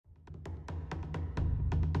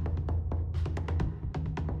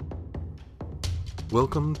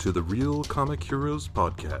Welcome to the Real Comic Heroes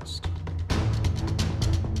Podcast.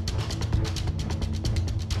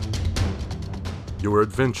 Your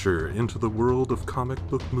adventure into the world of comic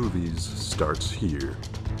book movies starts here.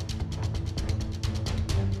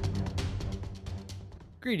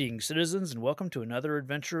 Greetings, citizens, and welcome to another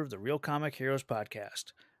adventure of the Real Comic Heroes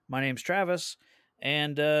Podcast. My name's Travis,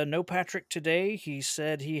 and no Patrick today. He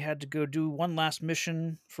said he had to go do one last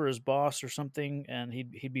mission for his boss or something, and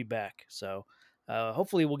he'd be back. So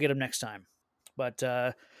hopefully we'll get him next time. But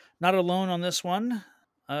not alone on this one.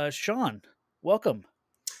 Sean, welcome.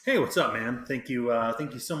 Hey, what's up, man? Thank you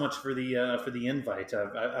so much for the invite.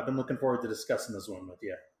 I've been looking forward to discussing this one with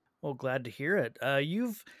you. Well, glad to hear it. I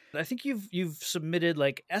think you've submitted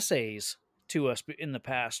like essays to us in the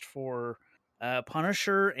past for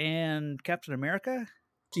Punisher and Captain America.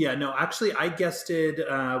 Yeah, no, actually, I guested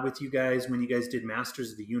with you guys when you guys did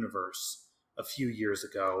Masters of the Universe a few years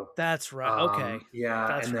ago. That's right. Okay. Yeah,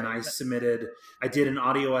 That's and then right. I did an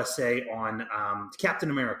audio essay on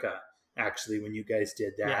Captain America, actually, when you guys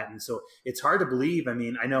did that. Yeah. And so it's hard to believe. I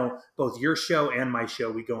mean, I know both your show and my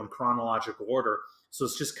show, we go in chronological order. So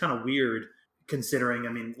it's just kind of weird considering, I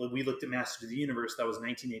mean, we looked at Masters of the Universe, that was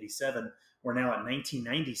 1987. We're now at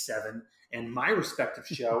 1997. And my respective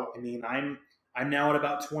show, I mean, I'm now at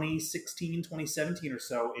about 2016, 2017 or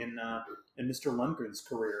so in Mr. Lundgren's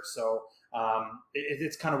career. So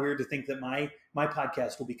it's kind of weird to think that my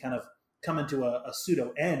podcast will be kind of coming to a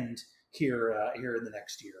pseudo end here in the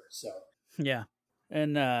next year. So Yeah,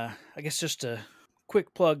 and I guess just a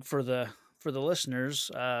quick plug for the listeners.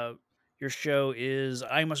 Your show is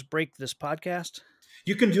I Must Break This Podcast.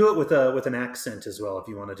 you can do it with an accent as well if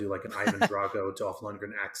you want to do like an Ivan Drago, Dolph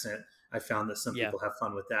Lundgren accent. I found that some people have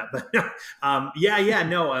fun with that, but the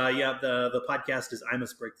podcast is I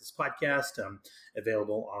Must Break This Podcast,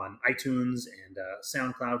 available on iTunes and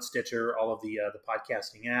SoundCloud, Stitcher, all of the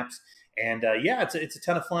podcasting apps, and it's a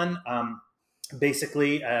ton of fun.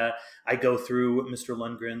 Basically, I go through Mr.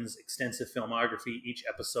 Lundgren's extensive filmography. Each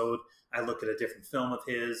episode, I look at a different film of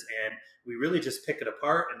his, and we really just pick it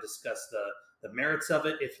apart and discuss the merits of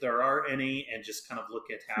it, if there are any, and just kind of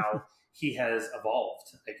look at how he has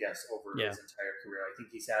evolved, I guess, over his entire career. I think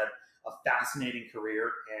he's had a fascinating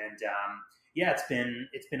career, and it's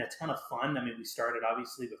been a ton of fun. I mean, we started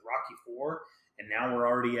obviously with Rocky IV, and now we're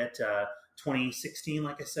already at 2016,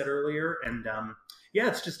 like I said earlier, and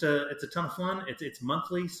it's a ton of fun. It's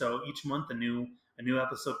monthly, so each month a new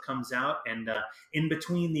episode comes out, and in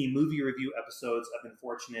between the movie review episodes, I've been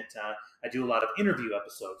fortunate. I do a lot of interview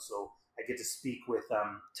episodes, so I get to speak with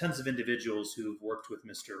tons of individuals who've worked with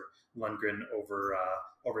Mr. Lundgren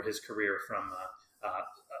over his career, from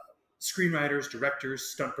screenwriters,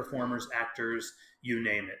 directors, stunt performers, actors, you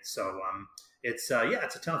name it. So it's a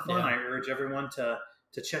ton of fun. Yeah. I urge everyone to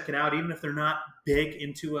check it out, even if they're not big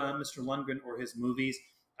into Mr. Lundgren or his movies.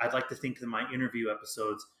 I'd like to think that my interview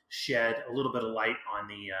episodes shed a little bit of light on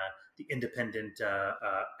the independent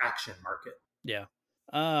action market. Yeah.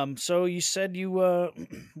 So you said you were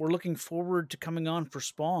looking forward to coming on for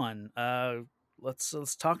Spawn.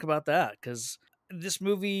 Let's talk about that, because this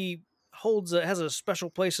movie has a special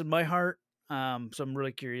place in my heart. So I'm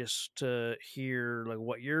really curious to hear like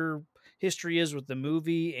what your history is with the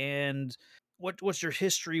movie, and what's your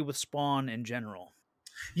history with Spawn in general.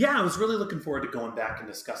 Yeah, I was really looking forward to going back and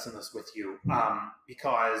discussing this with you,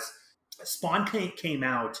 because Spawn came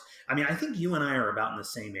out. I mean, I think you and I are about in the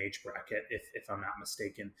same age bracket, if I'm not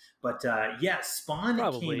mistaken. But Spawn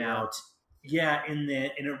came out. Yeah, in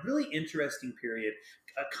a really interesting period.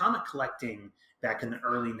 Comic collecting back in the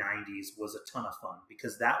early '90s was a ton of fun,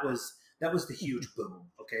 because that was the huge boom.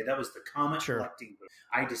 Okay, that was the comic collecting boom.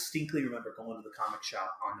 I distinctly remember going to the comic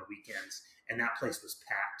shop on the weekends, and that place was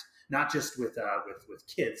packed. Not just with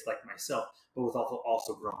kids like myself, but with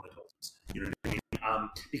also grown adults. You know what I mean?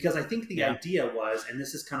 Because I think the idea was, and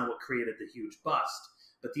this is kind of what created the huge bust,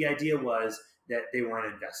 but the idea was that they were an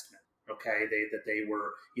investment. Okay, they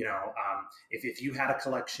were, if you had a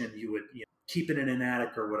collection, you would keep it in an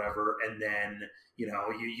attic or whatever, and then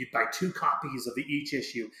you'd buy 2 copies of each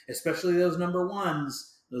issue, especially those number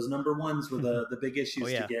ones. Those number ones were the big issues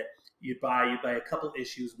to get. You'd buy a couple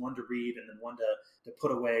issues, one to read and then one to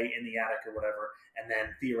put away in the attic or whatever, and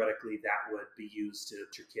then theoretically that would be used to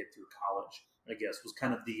your kid through college, I guess, was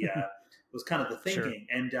kind of the thinking.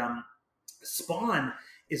 Sure. And Spawn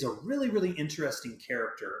is a really, really interesting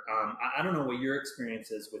character. I don't know what your experience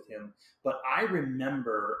is with him, but I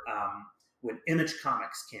remember when Image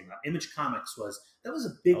Comics came out. Image Comics was a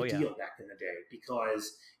big Oh yeah. deal back in the day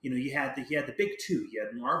you had the big two. You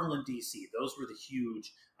had Marvel and DC. Those were the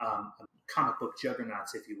huge comic book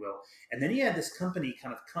juggernauts, if you will. And then you had this company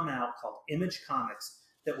kind of come out called Image Comics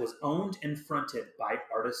that was owned and fronted by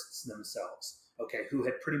artists themselves. Okay, who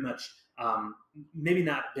had pretty much maybe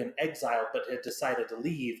not been exiled, but had decided to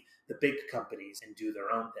leave the big companies and do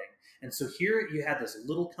their own thing. And so here you had this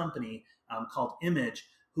little company called Image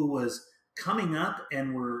who was coming up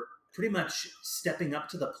and were pretty much stepping up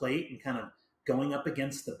to the plate and kind of going up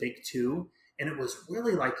against the big two. And it was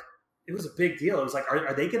really like, it was a big deal. It was like,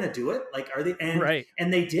 are they going to do it? Like, are they? And, Right.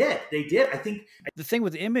 and they did. They did. I think The thing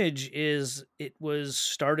with Image is it was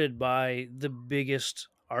started by the biggest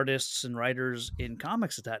artists and writers in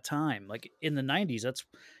comics at that time. Like in the 90s, that's,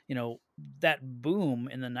 that boom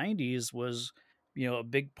in the 90s was, a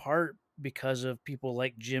big part because of people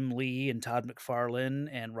like Jim Lee and Todd McFarlane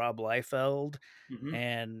and Rob Liefeld mhm.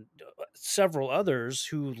 and several others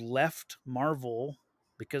who left Marvel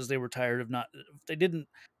because they were tired of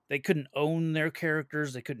they couldn't own their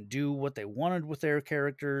characters, they couldn't do what they wanted with their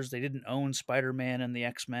characters, they didn't own Spider-Man and the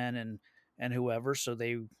X-Men and whoever, so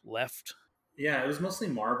they left. Yeah, it was mostly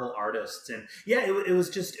Marvel artists, and yeah, it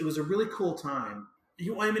was a really cool time.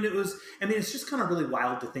 It's just kind of really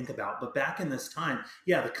wild to think about. But back in this time,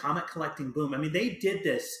 yeah, the comic collecting boom. I mean, they did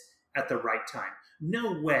this at the right time.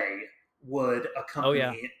 No way would a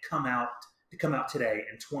company come out today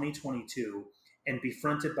in 2022 and be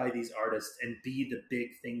fronted by these artists and be the big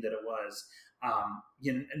thing that it was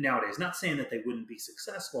nowadays. Not saying that they wouldn't be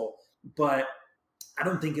successful, but I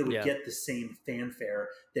don't think it would get the same fanfare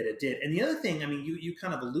that it did. And the other thing, you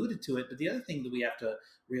kind of alluded to it, but the other thing that we have to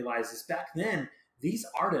realize is back then, these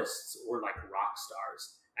artists were like rock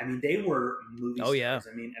stars. I mean, they were movie stars. Yeah.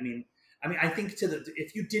 I think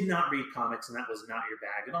if you did not read comics and that was not your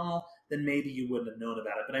bag at all, then maybe you wouldn't have known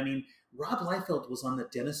about it. But I mean, Rob Liefeld was on the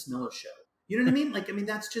Dennis Miller Show. You know what I mean?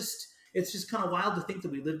 It's just kind of wild to think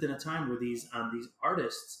that we lived in a time where these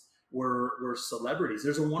artists were celebrities.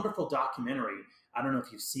 There's a wonderful documentary. I don't know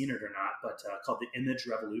if you've seen it or not, but called The Image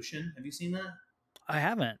Revolution. Have you seen that? I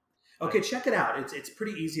haven't. Okay, check it out. It's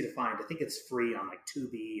pretty easy to find. I think it's free on like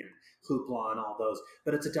Tubi and Hoopla and all those.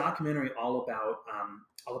 But it's a documentary all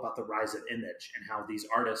about the rise of Image and how these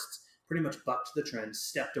artists pretty much bucked the trend,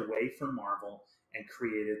 stepped away from Marvel, and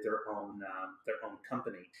created their own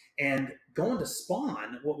company. And going to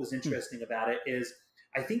Spawn, what was interesting about it is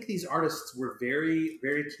I think these artists were very,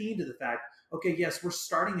 very keen to the fact, okay, yes, we're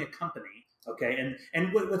starting a company. Okay,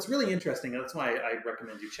 and what's really interesting, and that's why I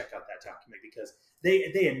recommend you check out that document, because they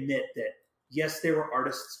admit that, yes, they were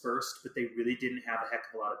artists first, but they really didn't have a heck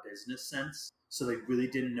of a lot of business sense. So they really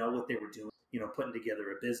didn't know what they were doing, putting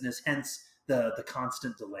together a business. Hence the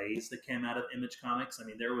constant delays that came out of Image Comics. I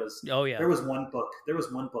mean, there was one book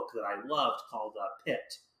that I loved called Pit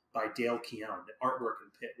by Dale Keown. The artwork in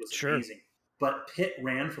Pit was amazing. But Pit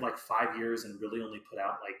ran for like 5 years and really only put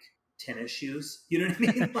out like 10 issues. You know what I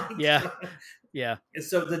mean? Like, yeah. And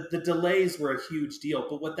so the delays were a huge deal.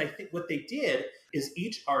 But what they did is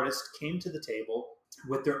each artist came to the table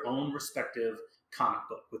with their own respective comic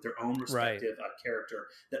book, with their own respective character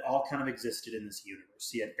that all kind of existed in this universe.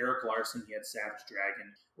 So you had Eric Larson, he had Savage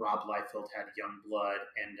Dragon, Rob Liefeld had Youngblood,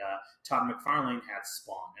 and Todd McFarlane had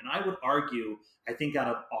Spawn. And I would argue, I think out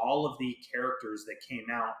of all of the characters that came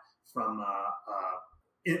out from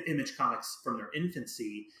Image Comics from their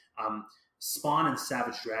infancy, Spawn and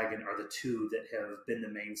Savage Dragon are the two that have been the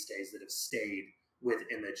mainstays that have stayed with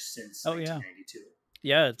Image since 1992.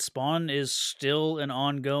 Yeah, Spawn is still an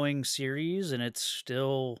ongoing series, and it's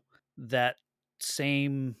still that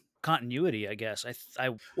same continuity, I guess.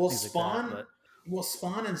 Spawn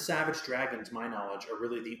and Savage Dragon, to my knowledge, are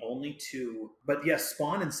really the only two. But yes,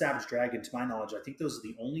 Spawn and Savage Dragon, to my knowledge, I think those are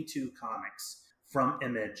the only two comics from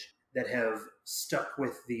Image that have stuck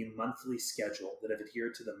with the monthly schedule, that have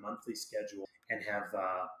adhered to the monthly schedule, and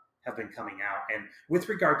have been coming out. And with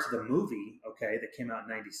regard to the movie, that came out in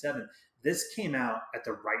 97, this came out at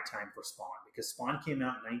the right time for Spawn, because Spawn came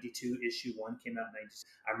out in 92, issue 1 came out in 92.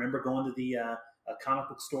 I remember going to the comic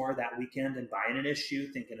book store that weekend and buying an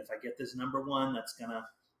issue, thinking if I get this number 1, that's going to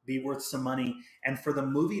be worth some money. And for the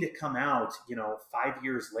movie to come out, 5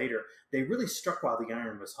 years later, they really struck while the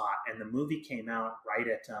iron was hot. And the movie came out right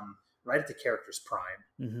at the character's prime.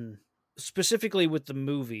 Mm-hmm. Specifically with the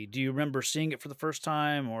movie, do you remember seeing it for the first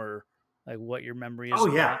time, or like what your memory is?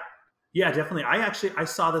 Oh yeah. Yeah, definitely. I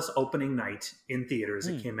saw this opening night in theaters.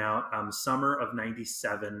 It came out summer of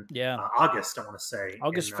 97. Yeah. August, I want to say.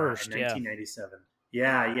 August 1st, in 1997.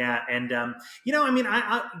 Yeah. And,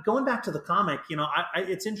 I going back to the comic,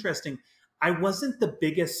 it's interesting. I wasn't the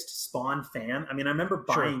biggest Spawn fan. I mean, I remember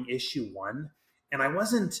Sure. buying issue 1, and I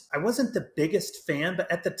wasn't the biggest fan,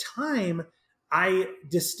 but at the time I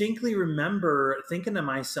distinctly remember thinking to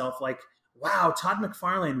myself like, wow, Todd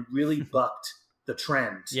McFarlane really bucked the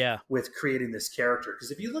trend Yeah. with creating this character,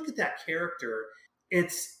 because if you look at that character,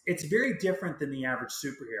 it's very different than the average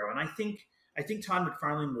superhero. And I think Todd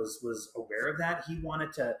McFarlane was aware of that. He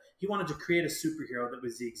wanted to create a superhero that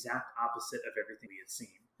was the exact opposite of everything we had seen.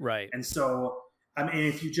 Right. And so, I mean,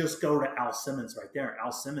 if you just go to Al Simmons right there,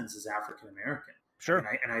 Al Simmons is African American. Sure.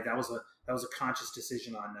 That was a conscious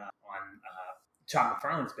decision on Todd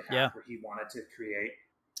McFarlane's behalf, Yeah. where he wanted to create,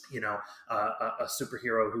 a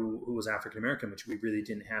superhero who was African American, which we really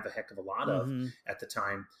didn't have a heck of a lot of Mhm. at the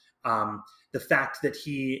time. The fact that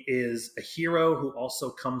he is a hero who also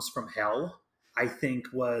comes from hell, I think,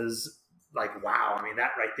 was like, wow. I mean,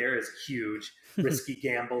 that right there is a huge risky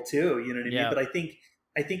gamble too. You know what I mean? Yeah. But I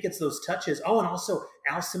think it's those touches. Oh, and also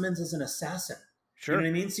Al Simmons is an assassin. You know Sure. what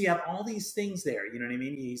I mean? So you have all these things there. You know what I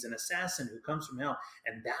mean? He's an assassin who comes from hell,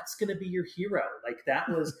 and that's going to be your hero. Like that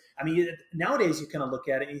was. I mean, nowadays you kind of look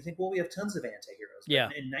at it and you think, well, we have tons of anti-heroes. But Yeah.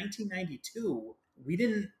 in 1992, we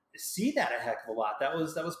didn't see that a heck of a lot. That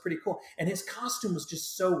was pretty cool. And his costume was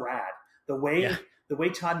just so rad. The way Yeah. the way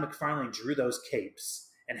Todd McFarlane drew those capes,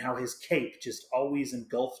 and how his cape just always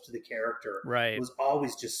engulfed the character, Right. was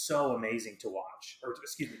always just so amazing to watch. Or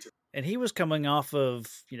excuse me, And he was coming off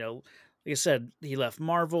of, like I said, he left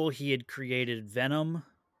Marvel. He had created Venom,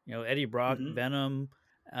 Eddie Brock, Mhm. Venom.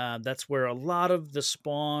 That's where a lot of the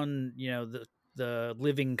Spawn, the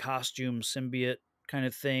living costume symbiote kind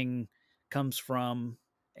of thing comes from.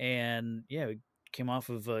 And yeah, he came off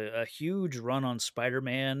of a huge run on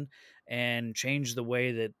Spider-Man and changed the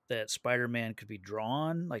way that Spider-Man could be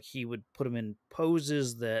drawn. Like he would put him in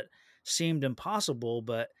poses that seemed impossible,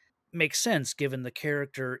 but makes sense given the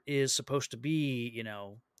character is supposed to be,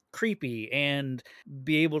 creepy and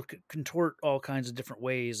be able to contort all kinds of different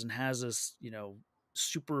ways and has this,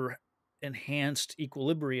 super enhanced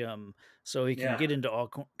equilibrium so he can yeah, get into all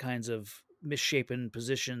kinds of misshapen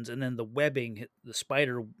positions. And then the webbing, the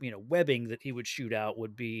spider, webbing that he would shoot out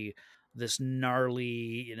would be this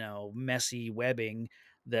gnarly, messy webbing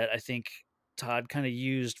that I think Todd kind of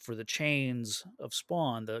used for the chains of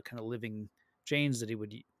Spawn, the kind of living chains that he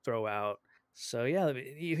would throw out. So yeah,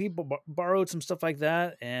 he borrowed some stuff like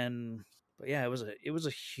that, and but yeah, it was a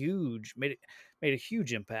huge made a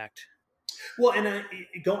huge impact. Well, and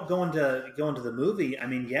going to the movie. I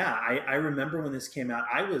mean, yeah, I remember when this came out.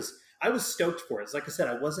 I was stoked for it. Like I said,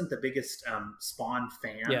 I wasn't the biggest Spawn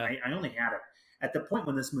fan. Yeah, I only had it at the point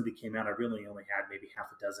when this movie came out. I really only had maybe half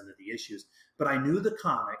a dozen of the issues, but I knew the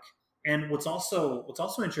comic. And what's also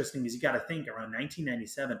interesting is you got to think around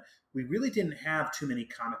 1997, we really didn't have too many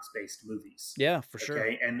comics based movies. yeah, for sure.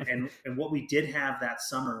 Okay, and what we did have that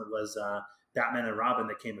summer was Batman and Robin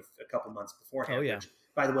that came a couple months beforehand. Oh yeah, Which,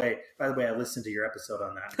 by the way, I listened to your episode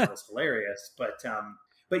on that. That was hilarious.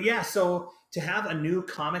 But yeah, so to have a new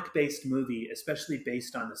comic based movie, especially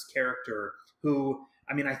based on this character, who,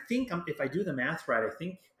 I mean, I think if I do the math right, I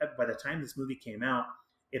think by the time this movie came out,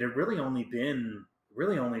 it had really only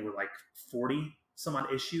were like 40 some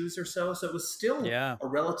odd issues or so. So it was still yeah, a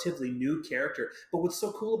relatively new character. But what's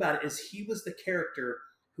so cool about it is he was the character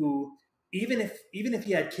who, even if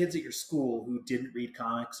you had kids at your school who didn't read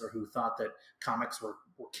comics or who thought that comics were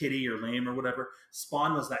kiddie or lame or whatever,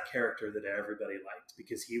 Spawn was that character that everybody liked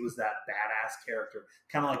because he was that badass character,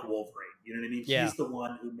 kind of like Wolverine. You know what I mean? yeah, He's the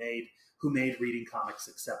one who made reading comics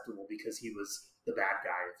acceptable because he was the bad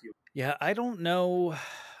guy. If you yeah. I don't know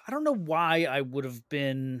why I would have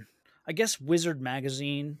been. I guess Wizard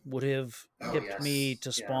magazine would have Oh hipped me yes, to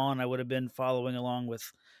yeah. Spawn. I would have been following along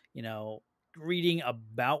with, reading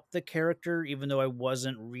about the character, even though I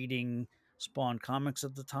wasn't reading Spawn comics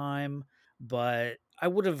at the time. But I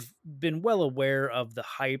would have been well aware of the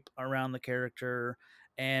hype around the character.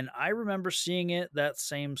 And I remember seeing it that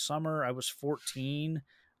same summer. I was 14.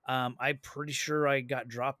 I'm pretty sure I got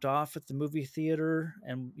dropped off at the movie theater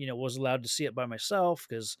and was allowed to see it by myself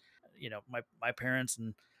because my parents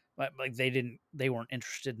and like they weren't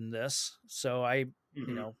interested in this. So you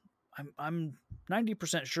Hmm. know I'm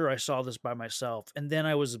 90% sure I saw this by myself, and then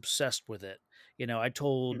I was obsessed with it. I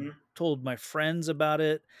Hmm. told my friends about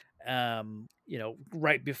it.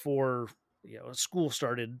 Right before school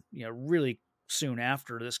started. Really soon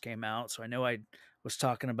after this came out, so I know I was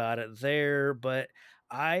talking about it there, but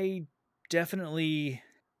I definitely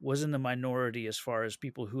was in the minority as far as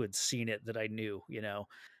people who had seen it that I knew.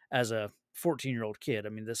 As a 14-year-old kid. I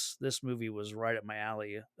mean, this movie was right up my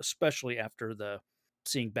alley, especially after the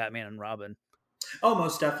seeing Batman and Robin. Oh,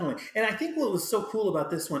 most definitely. And I think what was so cool about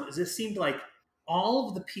this one is it seemed like all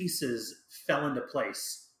of the pieces fell into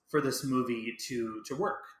place for this movie to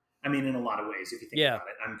work. I mean, in a lot of ways, if you think Yeah. about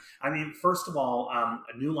it. I mean, first of all,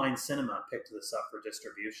 a New Line Cinema picked this up for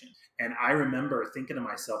distribution, and I remember thinking to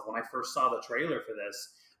myself when I first saw the trailer for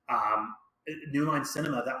this, um, New Line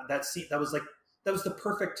Cinema, that was like that was the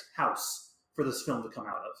perfect house for this film to come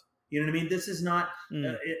out of. You know what I mean? This is not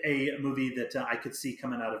Mm. a movie that I could see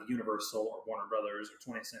coming out of Universal or Warner Brothers or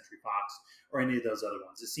 20th Century Fox or any of those other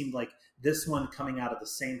ones. It seemed like this one coming out of the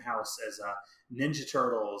same house as Ninja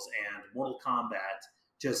Turtles and Mortal Kombat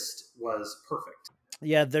just was perfect.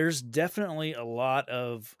 Yeah, there's definitely a lot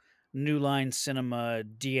of New Line Cinema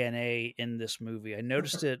DNA in this movie. I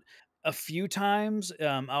noticed it a few times.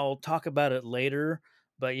 I'll talk about it later,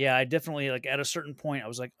 but yeah, I definitely like at a certain point I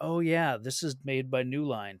was like, "Oh yeah, this is made by New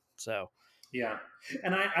Line." So, Yeah,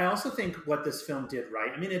 and I also think what this film did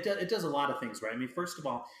right. I mean, it does a lot of things right. I mean, first of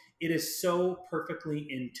all, it is so perfectly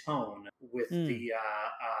in tone with mm, the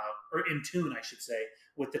or in tune, I should say,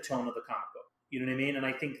 with the tone of the comic book. You know what I mean? And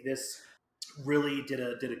I think this really did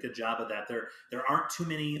a good job of that. There aren't too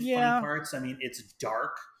many funny yeah, parts. I mean, it's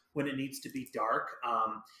dark when it needs to be dark.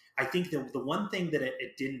 I think the one thing that it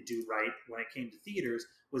didn't do right when it came to theaters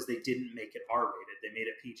was they didn't make it R rated. They made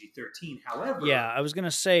it PG-13. However, yeah, I was going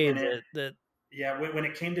to say when it that yeah, when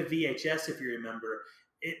it came to VHS, if you remember,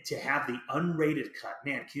 it to have the unrated cut,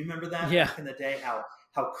 man, can you remember that yeah, back in the day? How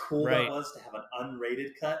cool that right. was to have an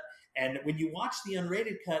unrated cut. And when you watch the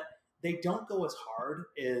unrated cut, they don't go as hard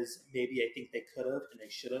as maybe I think they could have and they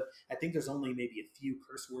should have. I think there's only maybe a few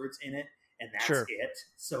curse words in it, and that's Sure. it.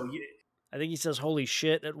 So I think he says "holy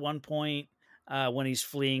shit" at one point when he's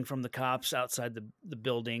fleeing from the cops outside the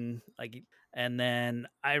building. Like, and then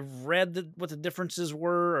I read what the differences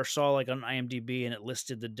were, or saw like on IMDb, and it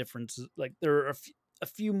listed the differences. Like there are a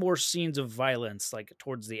few more scenes of violence, like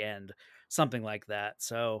towards the end, something like that.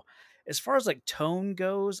 So, as far as like tone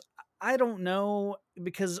goes, I don't know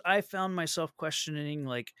because I found myself questioning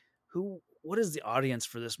like what is the audience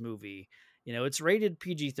for this movie? It's rated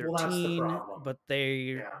PG well, that's the 13, problem. but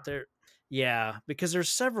Yeah. they're yeah, because there's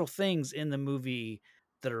several things in the movie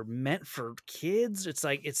that are meant for kids. It's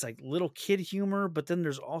like little kid humor, but then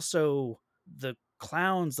there's also the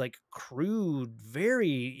clowns like crude,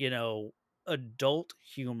 very, adult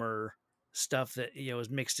humor stuff that, is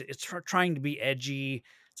mixed. It's trying to be edgy.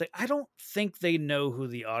 It's like I don't think they know who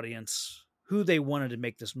they wanted to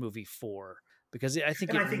make this movie for because I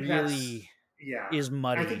think And it I think that's really yeah. is I think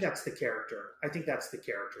muddy. that's the character. I think that's the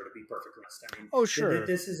character. To be perfectly honest, I mean, Oh, sure.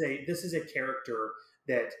 this is a character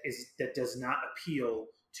that does not appeal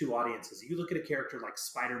to audiences. You look at a character like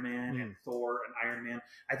Spider-Man and Mm, Thor and Iron Man.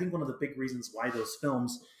 I think one of the big reasons why those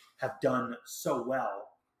films have done so well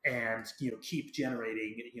and keep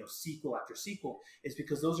generating sequel after sequel is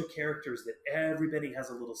because those are characters that everybody has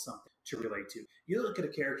a little something to relate to. You look at a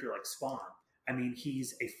character like Spawn. I mean,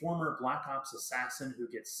 he's a former Black Ops assassin who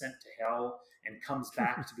gets sent to hell and comes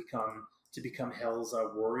back to become Hell's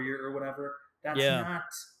warrior or whatever. That's yeah, not,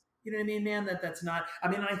 you know what I mean, man. That's not. I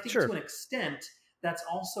mean, I think to sure. an extent, that's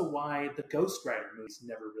also why the Ghost Rider movies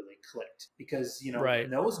never really clicked because Right.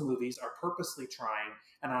 those movies are purposely trying.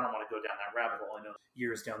 And I don't want to go down that rabbit hole. I know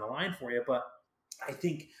years down the line for you, but I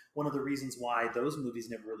think one of the reasons why those movies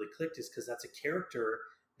never really clicked is because that's a character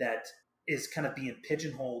that is kind of being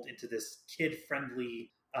pigeonholed into this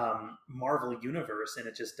kid-friendly Marvel universe, and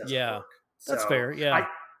it just doesn't Yeah. work. That's So fair. Yeah.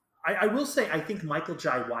 I will say I think Michael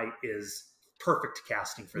Jai White is perfect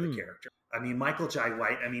casting for the Mm. character. I mean, Michael Jai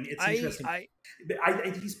White. I mean, it's I interesting. I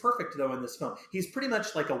He's perfect though in this film. He's pretty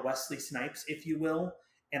much like a Wesley Snipes, if you will.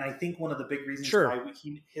 And I think one of the big reasons sure. why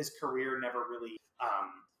his career never really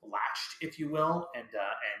latched, if you will, and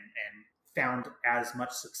found as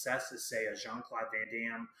much success as say a Jean Claude Van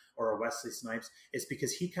Damme or a Wesley Snipes is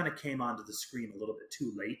because he kind of came onto the screen a little bit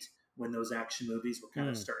too late when those action movies were kind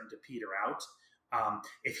of Mm. starting to peter out.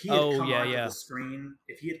 If he had Oh, come yeah, onto the yeah. screen,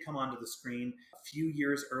 if he had come onto the screen a few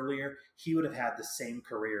years earlier, he would have had the same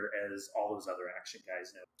career as all those other action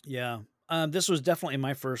guys now. Yeah. This was definitely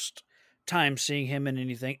my first time seeing him in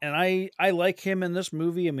anything, and I like him in this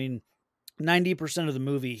movie. I mean, 90% of the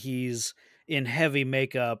movie he's in heavy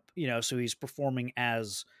makeup, so he's performing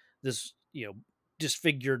as this,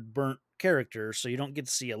 disfigured, burnt character, so you don't get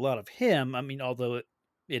to see a lot of him. I mean, although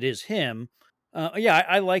it is him. Yeah,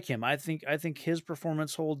 I like him. I think his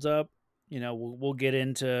performance holds up. We'll get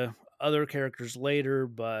into other characters later,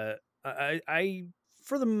 but I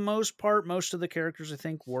for the most part, most of the characters I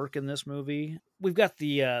think work in this movie. We've got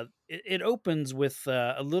it opens with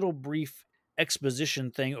a little brief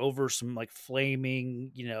exposition thing over some like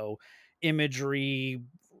flaming, imagery,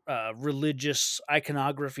 religious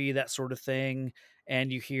iconography, that sort of thing.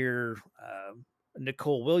 And you hear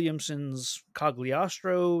Nicole Williamson's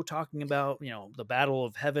Cagliostro talking about, the battle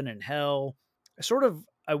of heaven and hell.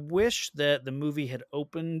 I wish that the movie had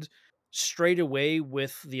opened straight away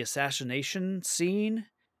with the assassination scene,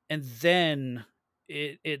 and then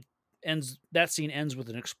it ends. That scene ends with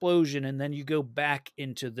an explosion, and then you go back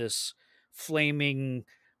into this flaming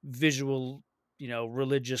visual,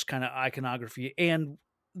 religious kind of iconography, and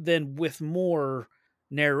then with more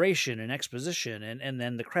narration and exposition, and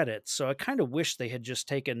then the credits. So I kind of wish they had just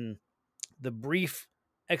taken the brief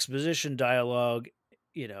exposition dialogue,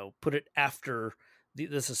 put it after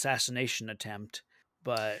this assassination attempt,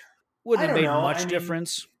 but I wouldn't have don't made know. much I mean,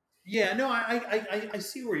 difference. yeah, no, I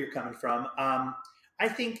see where you're coming from. I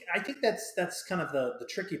think that's kind of the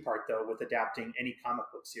tricky part though with adapting any comic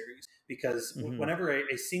book series because Hmm. whenever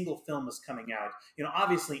a single film is coming out,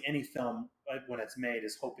 obviously any film when it's made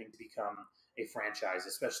is hoping to become a franchise,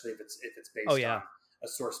 especially if it's Oh based on yeah, a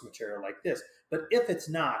source material like this. But if it's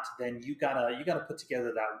not, then you gotta put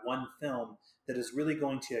together that one film that is really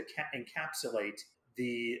going to encapsulate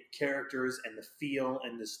the characters and the feel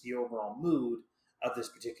and the overall mood of this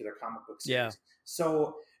particular comic book yeah, series.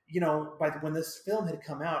 So when this film had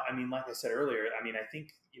come out, I mean, like I said earlier, I mean, I think,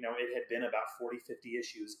 it had been about 40, 50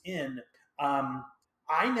 issues in. Um,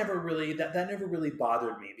 I never really, that never really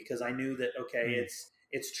bothered me because I knew that, okay, mm,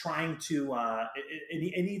 it's trying to,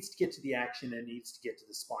 it needs to get to the action. It needs to get to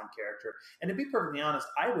the Spawn character. And to be perfectly honest,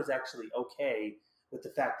 I was actually okay with the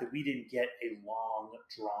fact that we didn't get a long,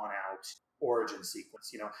 drawn out origin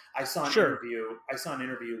sequence. sure, I saw an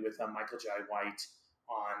interview with Michael Jai White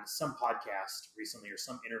on some podcast recently or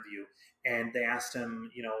some interview, and they asked him,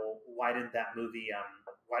 why didn't that movie,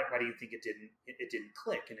 why do you think it didn't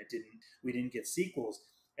click and we didn't get sequels?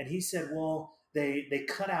 And he said, well, they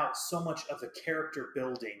cut out so much of the character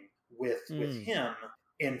building with mm, him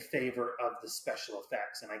in favor of the special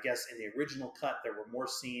effects. And I guess in the original cut, there were more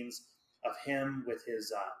scenes of him with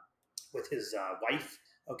his wife.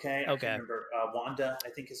 Okay, I can't okay, remember Wanda, I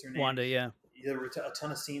think is her name. Wanda, yeah, There were a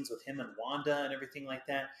ton of scenes with him and Wanda and everything like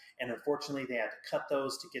that. And unfortunately, they had to cut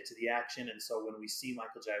those to get to the action. And so when we see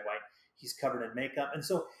Michael Jai White, he's covered in makeup. And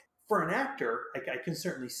so for an actor, I can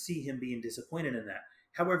certainly see him being disappointed in that.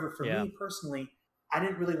 However, for yeah, me personally, I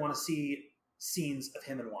didn't really want to see scenes of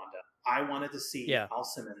him and Wanda. I wanted to see yeah, Al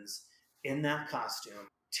Simmons in that costume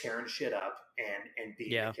tearing shit up and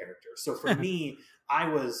being yeah. the character. So for me, I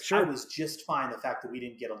was I Sure. was just fine the fact that we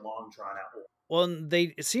didn't get a long drawn out. Well, and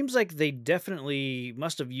it seems like they definitely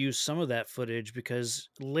must have used some of that footage because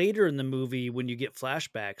later in the movie, when you get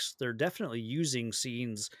flashbacks, they're definitely using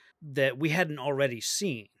scenes that we hadn't already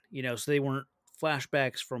seen. So they weren't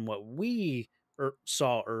flashbacks from what we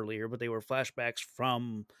saw earlier, but they were flashbacks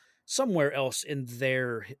from somewhere else in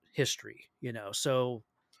their history. So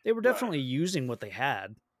they were Right. definitely using what they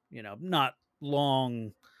had. Not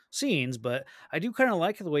long scenes, but I do kind of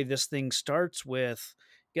like the way this thing starts with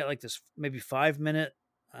get like this maybe 5 minute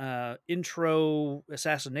intro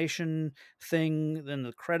assassination thing, then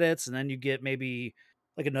the credits, and then you get maybe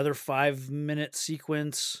like another 5 minute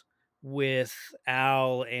sequence with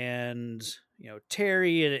Al and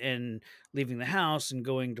Terry and leaving the house and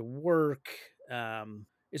going to work. And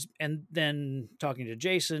then talking to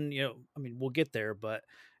Jason. I mean, we'll get there, but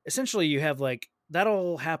essentially you have like that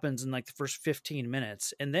all happens in like the first 15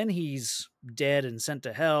 minutes, and then he's dead and sent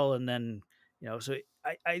to hell, and then so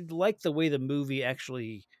I like the way the movie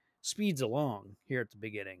actually speeds along here at the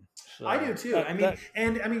beginning. I do So too. that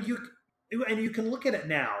that I mean, you can look at it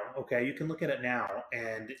now. Okay, you can look at it now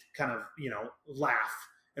and kind of laugh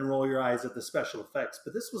and roll your eyes at the special effects.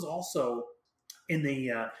 But this was also in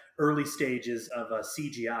the early stages of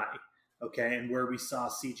CGI. Okay, and where we saw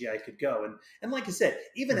CGI could go, and like I said,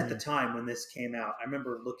 even at the mhm. time when this came out, I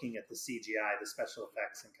remember looking at the CGI, the special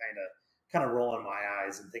effects, and kind of rolling my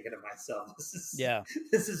eyes and thinking to myself, this is Yeah.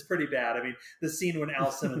 this is pretty bad. I mean, the scene when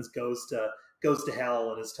Al Simmons goes to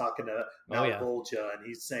hell and is talking to Oh yeah. Malvolja and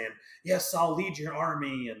he's saying, "Yes, I'll lead your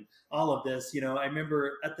army," and all of this. I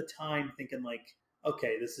remember at the time thinking like,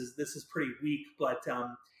 "Okay, this is pretty weak," but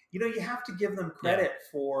you have to give them Yeah. credit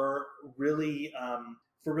for really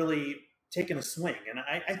taking a swing. And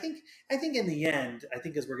I think in the end, I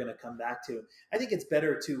think as we're going to come back to, I think it's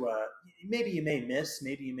better to maybe you may miss,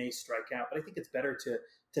 maybe you may strike out, but I think it's better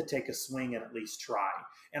to take a swing and at least try.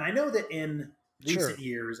 And I know that in recent Sure.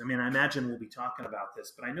 years, I mean, I imagine we'll be talking about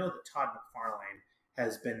this, but I know that Todd McFarlane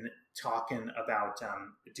has been talking about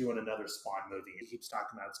doing another Spawn movie. He keeps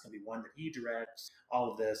talking about it's going to be one that he directs, all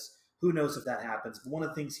of this. Who knows if that happens? But one of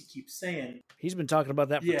the things he keeps saying, He's been talking about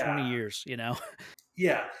that for 20 yeah, years.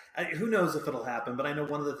 Yeah, who knows if it'll happen? But I know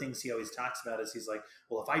one of the things he always talks about is he's like,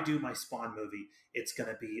 well, if I do my Spawn movie, it's going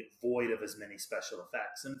to be void of as many special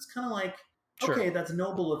effects, and it's kind of like, Sure. okay, that's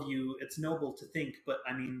noble of you. It's noble to think, but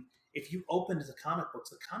I mean, if you opened the comic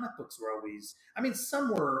books were always, I mean,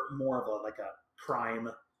 some were more of a like a crime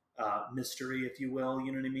mystery, if you will.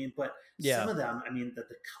 You know what I mean? But some Yeah. of them, I mean, that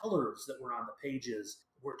the colors that were on the pages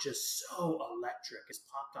were just so electric, it's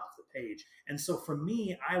popped off the page. And so for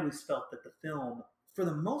me, I always felt that the film for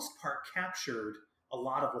the most part captured a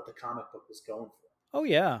lot of what the comic book was going for. Oh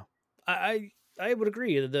yeah, I would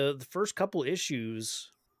agree. The first couple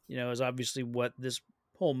issues, is obviously what this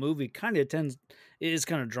whole movie kind of tends is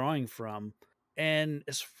kind of drawing from. And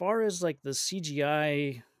as far as like the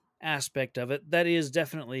CGI aspect of it, that is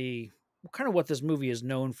definitely kind of what this movie is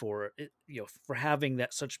known for. For having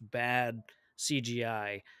that such bad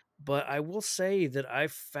CGI. But I will say that I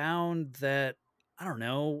found that I don't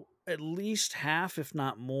know, at least half, if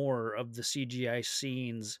not more, of the CGI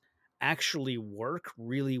scenes actually work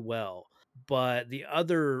really well. But the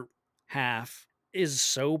other half is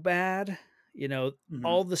so bad. You know, Mm-hmm.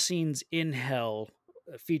 all the scenes in hell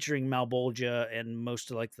featuring Malbolgia and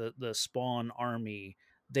most of like the Spawn army,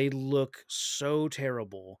 they look so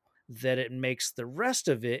terrible that it makes the rest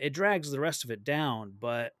of it drags the rest of it down.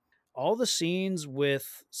 But all the scenes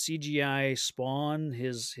with CGI Spawn,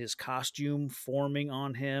 his costume forming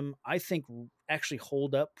on him, I think actually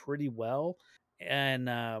hold up pretty well. And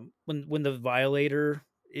when the Violator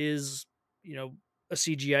is, you know, a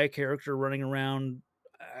CGI character running around,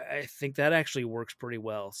 I think that actually works pretty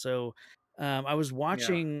well. So I was Yeah.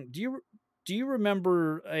 watching. Do you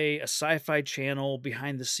remember a sci-fi channel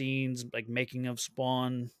behind the scenes like making of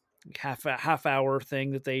Spawn half hour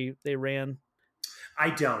thing that they ran? I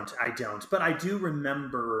don't, but I do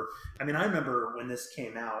remember. I mean, I remember when this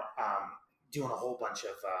came out, doing a whole bunch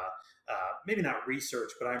of maybe not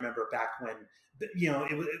research, but I remember back when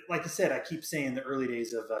it was like I said. I keep saying the early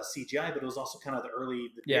days of CGI, but it was also kind of the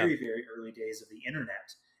Yeah, very early days of the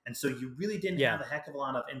internet. And so you really didn't yeah, have a heck of a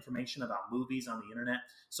lot of information about movies on the internet.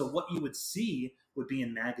 So what you would see would be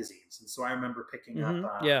in magazines. And so I remember picking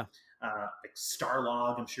up yeah, like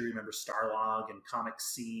Starlog. I'm sure you remember Starlog and Comic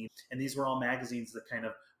Scene, and these were all magazines that kind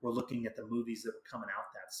of were looking at the movies that were coming out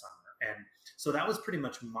that summer. And so that was pretty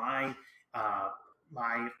much my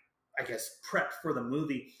I guess prep for the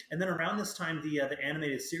movie. And then around this time, the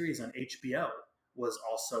animated series on HBO was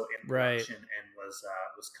also in right. production and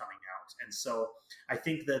was coming out. And so I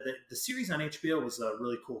think that the series on HBO was a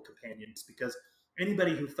really cool companion because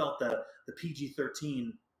anybody who felt the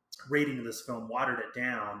PG-13 rating of this film watered it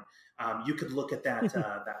down, you could look at that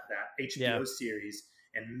Yeah. HBO series,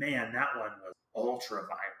 and man, that one was ultra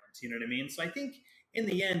violent. You know what I mean? So I think in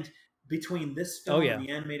the end, between this Oh film and yeah.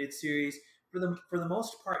 the animated series, for the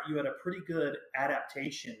most part, you had a pretty good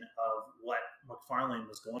adaptation of what McFarlane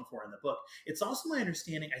was going for in the book. It's also my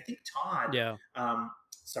understanding. I think Todd, Yeah.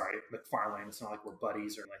 sorry, McFarlane. It's not like we're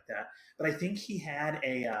buddies or like that, but I think he had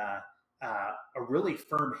a really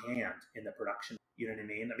firm hand in the production. You know what I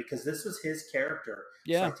mean? Because this was his character,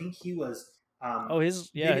 so I Yeah. think he was Oh,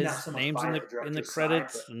 maybe not his so much name's by the in the director's side, but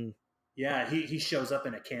credits and yeah, he shows up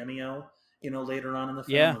in a cameo. Later on in the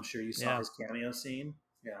film, yeah. I'm sure you saw Yeah. his cameo scene.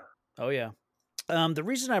 Yeah. Oh yeah. The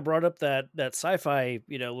reason I brought up that sci-fi,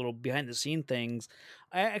 little behind the scene things,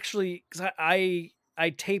 I actually cuz I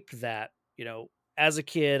taped that, as a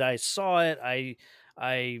kid. I saw it.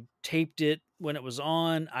 I taped it when it was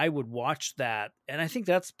on. I would watch that. And I think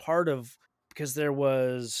that's part of because there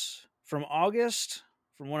was from August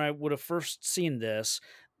from when I would have first seen this,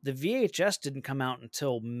 the VHS didn't come out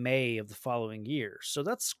until May of the following year. So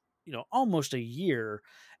that's, almost a year,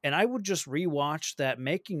 and I would just rewatch that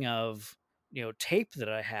making of tape that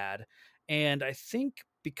I had. And I think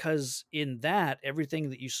because in that,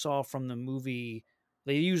 everything that you saw from the movie,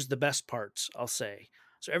 they used the best parts, I'll say.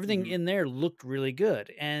 So everything Hmm. in there looked really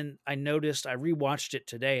good. And I noticed, I rewatched it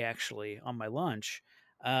today actually on my lunch.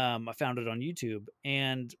 I found it on YouTube,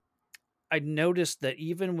 and I noticed that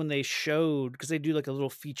even when they showed, because they do like a little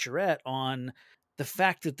featurette on the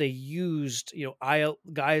fact that they used,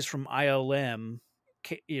 guys from ILM,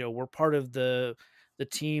 were part of the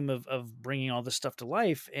team of bringing all this stuff to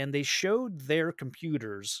life, and they showed their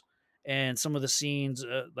computers and some of the scenes,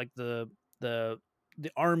 like the the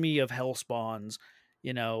army of hell spawns,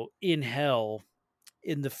 in hell.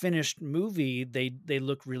 In the finished movie, they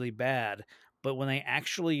look really bad, but when they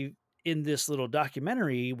actually in this little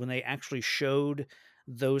documentary, when they actually showed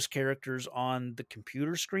those characters on the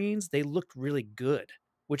computer screens, they looked really good,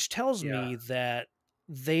 which tells Yeah. me that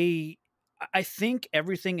they I think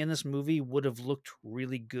everything in this movie would have looked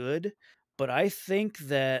really good, but I think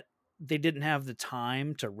that they didn't have the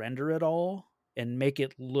time to render it all and make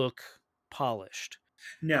it look polished.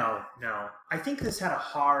 No, no. I think this had a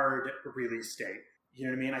hard release date. You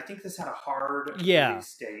know what I mean? I think this had a hard Yeah.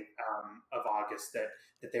 release date of August that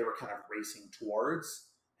they were kind of racing towards,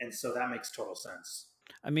 and so that makes total sense.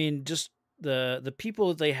 I mean, just the people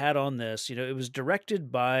that they had on this, it was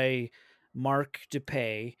directed by Mark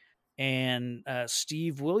DePay, and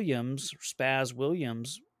Steve Williams, Spaz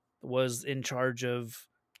Williams, was in charge of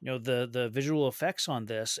the visual effects on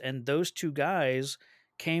this, and those two guys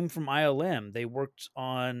came from ILM. They worked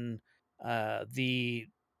on the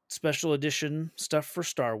special edition stuff for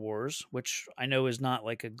Star Wars, which I know is not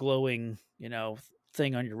like a glowing,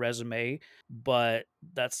 thing on your resume, but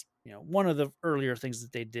that's one of the earlier things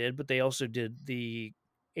that they did. But they also did the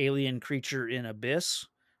alien creature in Abyss,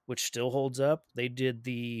 which still holds up. They did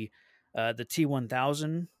the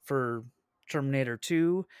T-1000 for Terminator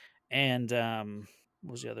 2, and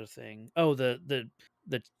what was the other thing? Oh, the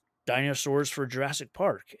dinosaurs for Jurassic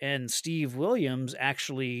Park. And Steve Williams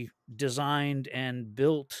actually designed and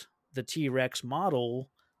built the T-Rex model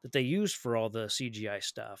that they used for all the CGI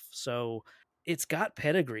stuff. So it's got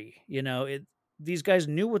pedigree. These guys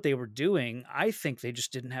knew what they were doing. I think they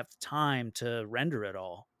just didn't have the time to render it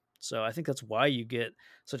all. So I think that's why you get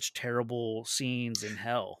such terrible scenes in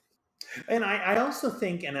hell. And I also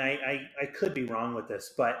think, and I could be wrong with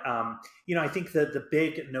this, but I think that the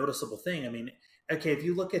big noticeable thing, I mean, okay, if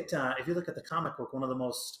you look at the comic book, one of the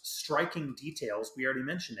most striking details, we already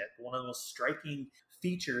mentioned it, one of the most striking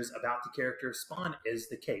features about the character of Spawn is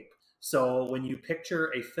the cape. So when you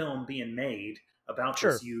picture a film being made about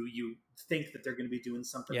this, you think that they're going to be doing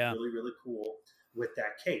something really, really cool with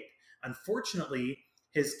that cape. Unfortunately,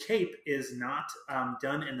 his cape is not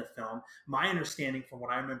done in the film. My understanding from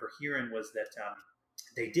what I remember hearing was that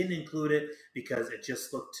they didn't include it because it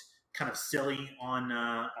just looked kind of silly on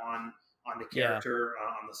the character,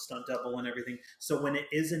 on the stunt double and everything. So when it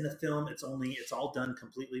is in the film, it's all done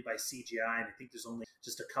completely by CGI, and I think there's only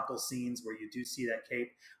just a couple scenes where you do see that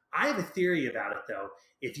cape. I have a theory about it though.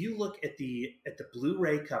 If you look at the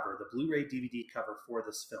Blu-ray cover, the Blu-ray DVD cover for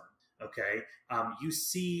this film, okay, you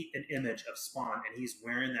see an image of Spawn, and he's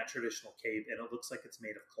wearing that traditional cape, and it looks like it's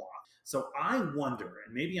made of cloth. So I wonder,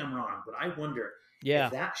 and maybe I'm wrong, but I wonder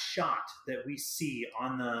if that shot that we see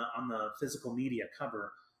on the physical media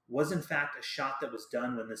cover was in fact a shot that was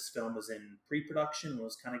done when this film was in pre-production,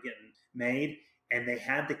 was kind of getting made, and they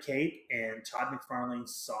had the cape, and Todd McFarlane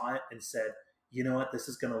saw it and said, you know what, this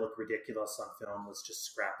is going to look ridiculous on film. Let's just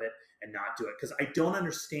scrap it and not do it. Because I don't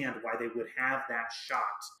understand why they would have that shot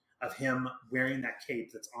of him wearing that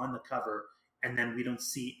cape that's on the cover, and then we don't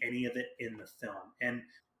see any of it in the film. And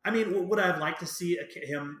I mean, would I have liked to see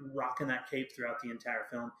him rocking that cape throughout the entire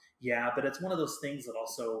film? Yeah, but it's one of those things that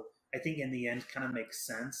also, I think in the end, kind of makes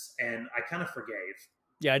sense, and I kind of forgave.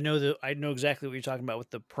 Yeah, I know exactly what you're talking about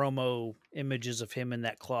with the promo images of him in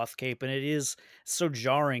that cloth cape, and it is so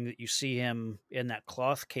jarring that you see him in that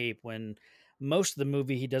cloth cape when most of the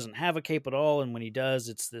movie he doesn't have a cape at all, and when he does,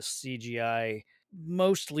 it's this CGI.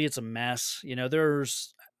 Mostly, it's a mess.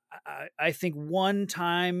 There's I think one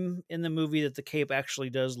time in the movie that the cape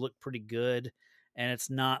actually does look pretty good, and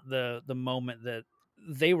it's not the moment that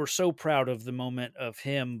they were so proud of, the moment of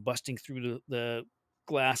him busting through the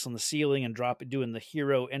glass on the ceiling and doing the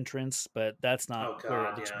hero entrance, but that's not where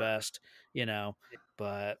it looks best,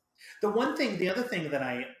 but the other thing that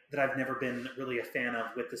I've never been really a fan of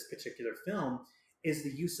with this particular film is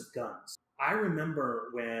the use of guns. I remember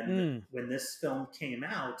when this film came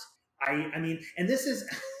out, I mean, and this is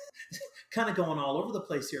kind of going all over the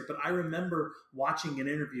place here, but I remember watching an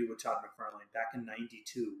interview with Todd McFarlane back in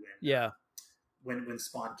 '92 when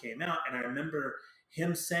Spawn came out, and I remember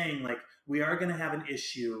him saying, like, we are going to have an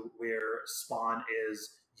issue where Spawn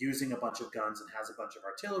is using a bunch of guns and has a bunch of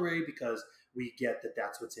artillery because we get that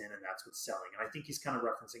that's what's in and that's what's selling. And I think he's kind of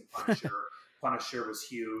referencing Punisher. Punisher was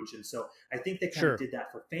huge, and so I think they kind of did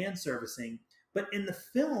that for fan servicing. But in the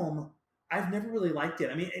film, I've never really liked it.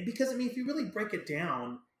 I mean, because if you really break it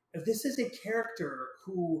down, if this is a character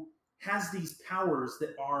who has these powers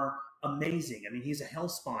that are amazing. I mean, he's a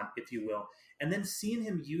hellspawn, if you will. And then seeing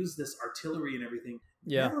him use this artillery and everything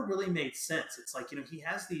never really made sense. It's like, he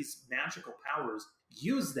has these magical powers,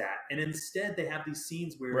 use that. And instead they have these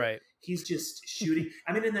scenes where he's just shooting.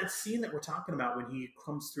 I mean, in that scene that we're talking about when he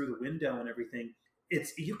comes through the window and everything,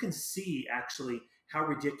 you can see actually how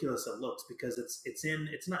ridiculous it looks because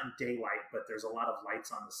it's not in daylight, but there's a lot of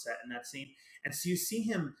lights on the set in that scene. And so you see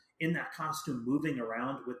him in that costume moving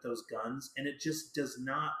around with those guns, and it just does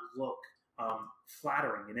not look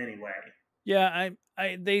flattering in any way. Yeah,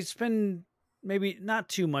 they spend maybe not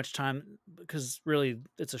too much time because really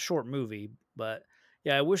it's a short movie, but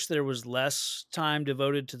yeah, I wish there was less time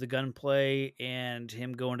devoted to the gunplay and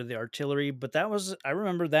him going to the artillery. But that was, I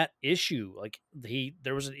remember that issue. Like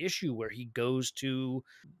there was an issue where he goes to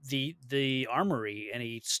the armory and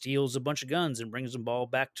he steals a bunch of guns and brings them all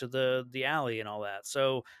back to the alley and all that.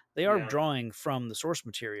 So they are Yeah, drawing from the source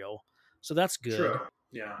material, so that's true. good.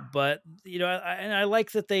 Yeah, But and I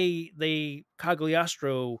like that they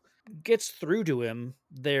Cagliostro gets through to him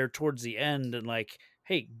there towards the end, and like,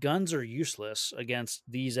 hey, guns are useless against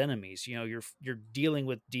these enemies. You're dealing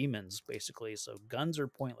with demons basically, so guns are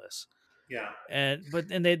pointless. yeah. And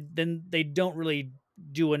they don't really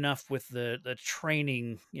do enough with the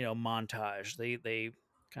training montage. They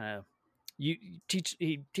kind of you teach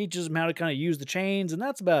he teaches them how to kind of use the chains, and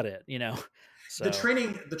that's about it. So The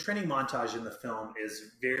training montage in the film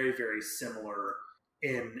is very very similar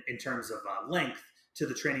in terms of length to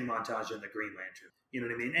the training montage in the Green Lantern. You know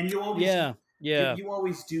what I mean? And yeah, yeah. you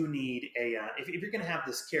always do need a if you're going to have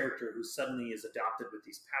this character who suddenly is adopted with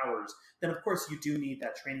these powers, then of course you do need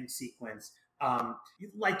that training sequence.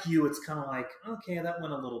 Like you, it's kind of like, okay, that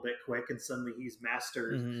went a little bit quick, and suddenly he's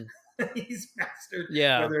mastered. Hmm. He's mastered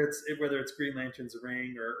Yeah. whether it's Green Lantern's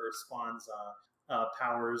ring or Spawn's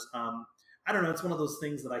powers. I don't know. It's one of those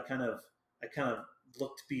things that I kind of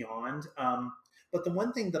looked beyond. But the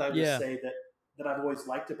one thing that I will Yeah. say that I've always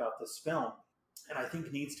liked about this film, and I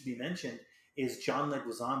think needs to be mentioned, is John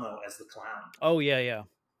Leguizamo as the clown. Oh yeah, yeah.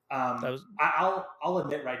 That was I'll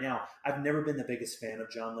admit right now, I've never been the biggest fan of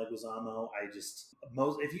John Leguizamo. I just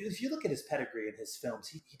if you look at his pedigree in his films,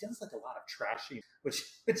 he does like a lot of trashing, which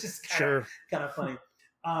is sure kind of funny.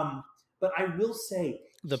 But I will say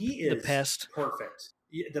he the is pest. perfect.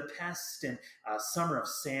 The Pest and Summer of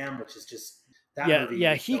Sam, which is just that Yeah, movie.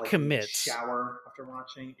 yeah. You He feel like you need to commits. shower after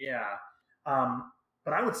watching. Yeah.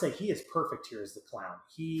 But I would say he is perfect here as the clown.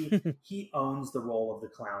 He owns the role of the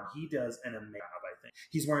clown. He does an amazing job, I think.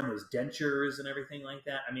 He's wearing those dentures and everything like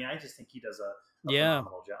that. I mean, I just think he does a Yeah.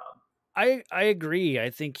 phenomenal job. I agree. I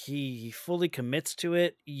think he fully commits to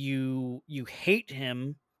it. You hate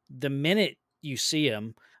him the minute you see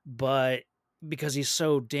him, but because he's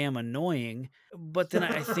so damn annoying. But then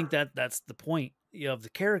I think that's the point of the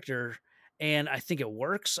character, and I think it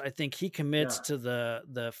works. I think he commits Yeah. to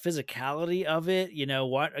the physicality of it.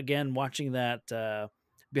 Watching that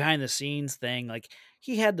behind the scenes thing, like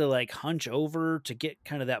he had to like hunch over to get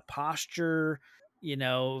kind of that posture.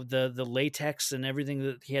 The latex and everything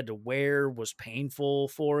that he had to wear was painful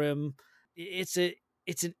for him. It's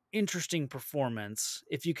an interesting performance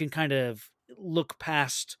if you can kind of look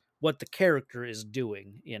past what the character is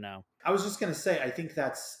doing. I was just going to say, I think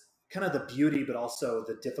that's kind of the beauty, but also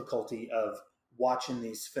the difficulty of watching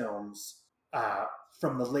these films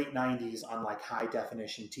from the late 90s on like high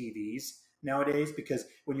definition TVs nowadays, because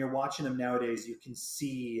when you're watching them nowadays, you can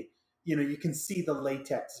see the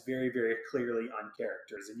latex very, very clearly on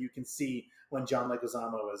characters. And you can see when John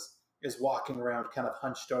Leguizamo is walking around kind of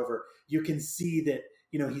hunched over, you can see that,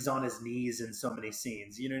 he's on his knees in so many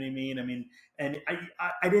scenes. You know what I mean? I mean, and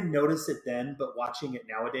I didn't notice it then, but watching it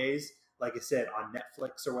nowadays, like I said, on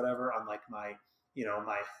Netflix or whatever, on like my,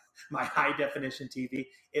 my high definition TV,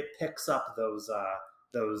 it picks up those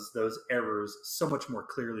errors so much more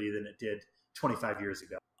clearly than it did 25 years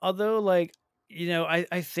ago. Although, like,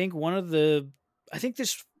 I think I think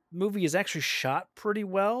this movie is actually shot pretty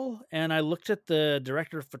well. And I looked at the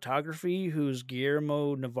director of photography, who's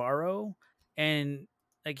Guillermo Navarro, and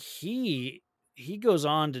like he goes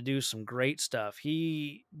on to do some great stuff.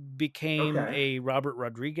 He became Okay. a Robert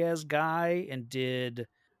Rodriguez guy and did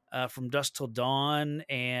From Dusk Till Dawn,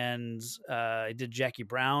 and he did Jackie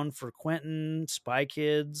Brown for Quentin, Spy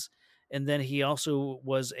Kids. And then he also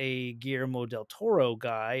was a Guillermo del Toro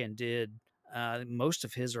guy and did most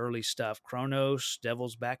of his early stuff: Kronos,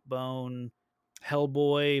 Devil's Backbone,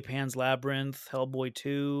 Hellboy, Pan's Labyrinth, Hellboy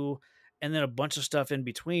 2, and then a bunch of stuff in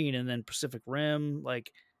between, and then Pacific Rim.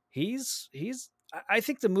 Like I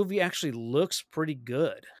think the movie actually looks pretty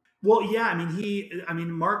good. Well, yeah, I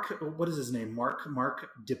mean, Mark, what is his name? Mark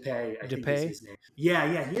Depay, I think is DePay? his name.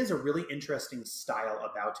 Yeah, he has a really interesting style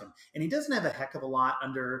about him. And he doesn't have a heck of a lot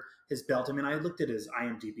under his belt. I mean, I looked at his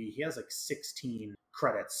IMDb. He has like 16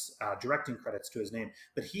 credits, directing credits to his name,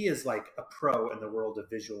 but he is like a pro in the world of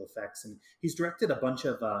visual effects. And he's directed a bunch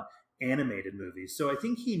of animated movies. So I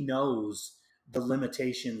think he knows the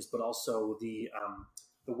limitations, but also the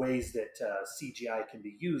ways that CGI can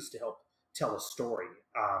be used to help tell a story.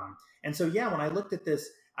 And so, yeah, when I looked at this,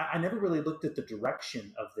 I never really looked at the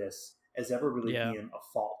direction of this as ever really Yeah. being a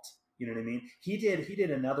fault. You know what I mean? He did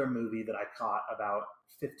another movie that I caught about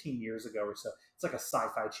 15 years ago or so. It's like a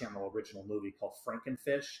Sci-Fi Channel original movie called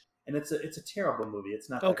Frankenfish, and it's a terrible movie. It's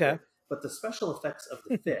not that Okay. great, but the special effects of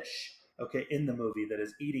the fish, okay, in the movie that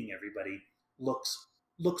is eating everybody looks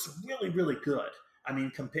really really good. I mean,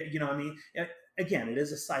 compare, you know, I mean, again, it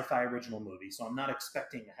is a sci-fi original movie, so I'm not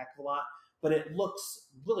expecting a heck of a lot, but it looks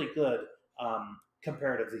really good,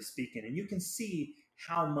 comparatively speaking, and you can see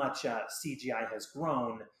how much CGI has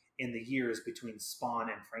grown in the years between Spawn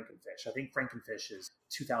and Frankenfish. I think Frankenfish is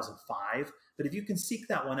 2005, but if you can seek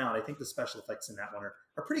that one out, I think the special effects in that one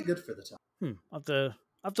are pretty good for the time. I'll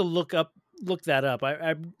have to look that up.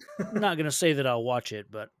 I'm not gonna say that I'll watch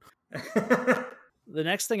it, but the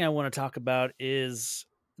next thing I want to talk about is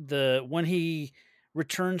the when he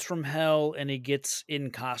returns from hell and he gets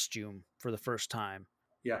in costume for the first time.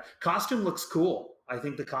 Yeah, costume looks cool. I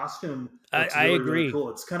think the costume looks I really, really agree.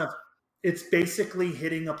 cool. It's basically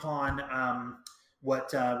hitting upon what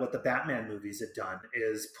the Batman movies have done,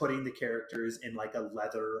 is putting the characters in like a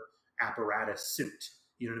leather apparatus suit.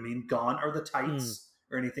 You know what I mean? Gone are the Mm, tights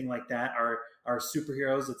or anything like that. Our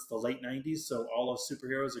superheroes, it's the late '90s, so all of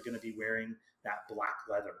superheroes are going to be wearing that black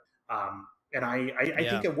leather. And I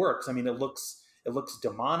yeah. think it works. I mean, it looks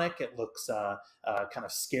demonic. It looks kind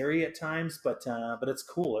of scary at times, but it's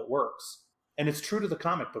cool. It works, and it's true to the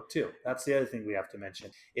comic book too. That's the other thing we have to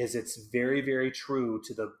mention, is it's very very true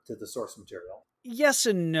to the source material. Yes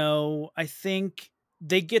and no. I think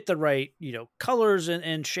they get the right, colors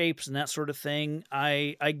and shapes and that sort of thing.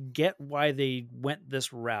 I get why they went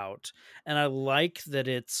this route, and I like that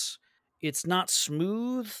it's not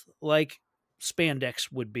smooth like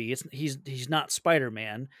spandex would be. He's not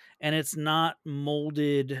Spider-Man, and it's not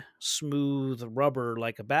molded smooth rubber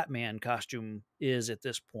like a Batman costume is at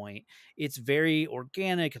this point. It's very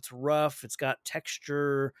organic, it's rough, it's got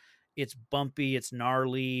texture, it's bumpy, it's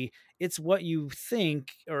gnarly. It's what you think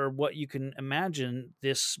or what you can imagine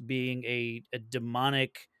this being a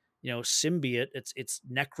demonic, symbiote. It's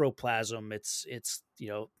necroplasm. It's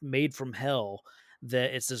made from hell,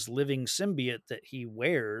 that it's this living symbiote that he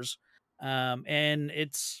wears. And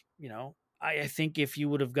it's, I think if you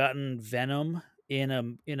would have gotten Venom in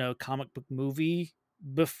a comic book movie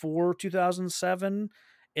before 2007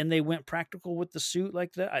 and they went practical with the suit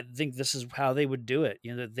like that, I think this is how they would do it.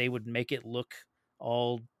 That they would make it look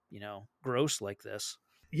all, gross like this.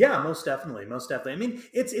 Yeah, most definitely, most definitely. I mean,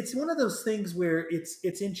 it's one of those things where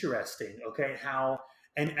it's interesting, okay? How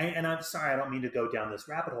and I'm sorry, I don't mean to go down this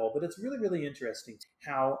rabbit hole, but it's really really interesting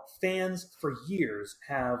how fans for years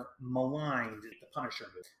have maligned the Punisher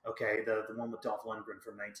movie, okay, the one with Dolph Lundgren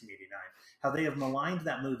from 1989. How they have maligned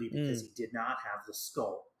that movie because Mm, he did not have the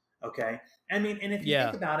skull, okay? I mean, and if you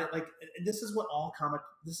think yeah. about it, like this is what all comic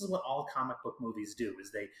book movies do,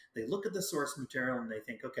 is they look at the source material and they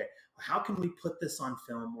think, okay, how can we put this on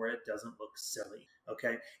film where it doesn't look silly,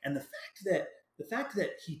 okay? And the fact that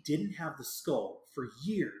he didn't have the skull for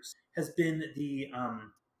years has been the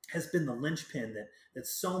linchpin that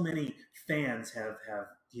so many fans have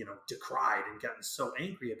decried and gotten so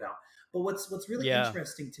angry about. But what's really Yeah.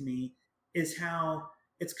 interesting to me is how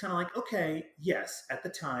it's kind of like, okay, yes, at the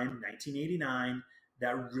time, 1989,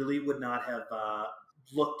 that really would not have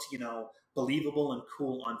looked believable and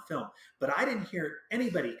cool on film. But I didn't hear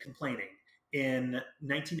anybody complaining in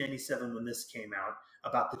 1997 when this came out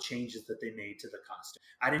about the changes that they made to the costume.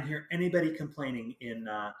 I didn't hear anybody complaining in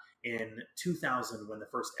 2000 when the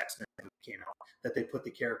first X-Men movie came out that they put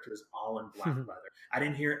the characters all in black leather. I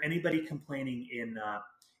didn't hear anybody complaining in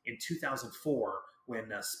 2004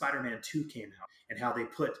 when Spider-Man 2 came out and how they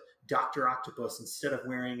put Doctor Octopus, instead of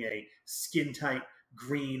wearing a skin tight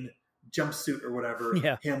green jumpsuit or whatever,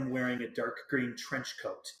 Yeah. him wearing a dark green trench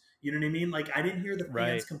coat. You know what I mean? Like, I didn't hear the fans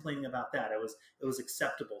Right. complaining about that. It was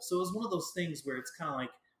acceptable. So it was one of those things where it's kind of like,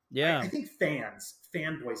 I Yeah. think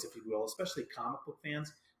fanboys, if you will, especially comic book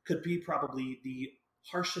fans, could be probably the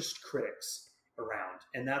harshest critics around.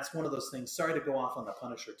 And that's one of those things. Sorry to go off on the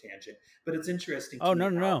Punisher tangent, but it's interesting Oh, to no,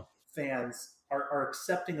 me no, how no. fans are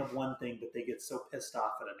accepting of one thing, but they get so pissed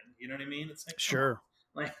off at it. You know what I mean? It's like, come on. Sure.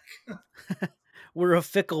 Like, We're a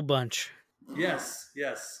fickle bunch. yes,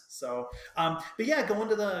 yes. So, but yeah, going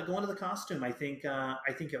to the costume, I think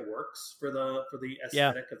it works for the Yeah.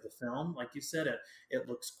 aesthetic of the film. Like you said, it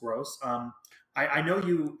looks gross. I know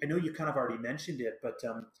you kind of already mentioned it, but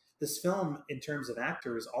this film, in terms of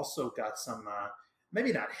actors, also got some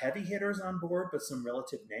maybe not heavy hitters on board, but some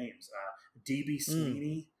relative names. DB Mm,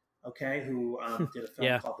 Sweeney, okay, who did a film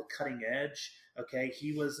yeah. called The Cutting Edge. Okay,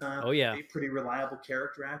 he was Oh, yeah. a pretty reliable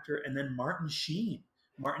character actor, and then Martin Sheen.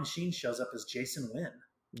 Martin Sheen shows up as Jason Wynn.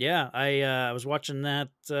 Yeah. I was watching that,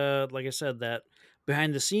 like I said, that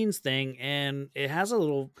behind the scenes thing, and it has a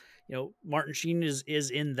little, Martin Sheen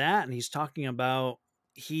is in that, and he's talking about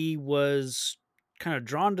he was kind of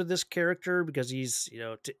drawn to this character because he's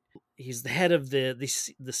he's the head of the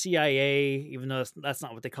CIA, even though that's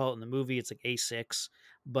not what they call it in the movie. It's like A6,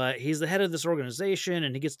 but he's the head of this organization,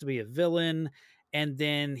 and he gets to be a villain. And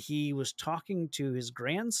then he was talking to his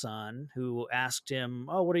grandson, who asked him,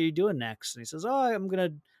 "Oh, what are you doing next?" And he says, "Oh, I'm gonna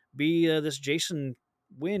be this Jason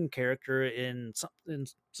Wynn character in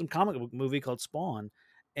some comic book movie called Spawn."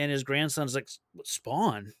 And his grandson's like,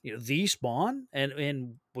 "Spawn, the Spawn,"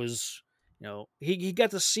 and was, he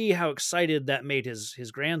got to see how excited that made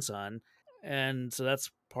his grandson, and so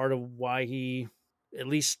that's part of why he, at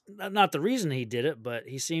least not the reason he did it, but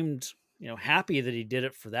he seemed happy that he did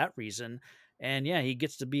it for that reason. And yeah, he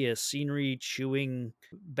gets to be a scenery chewing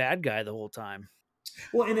bad guy the whole time.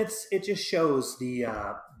 Well, and it just shows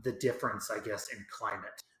the difference, I guess, in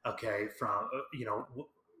climate. Okay, from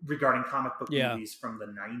regarding comic book movies from the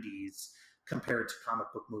 '90s compared to comic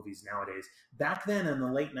book movies nowadays. Back then, in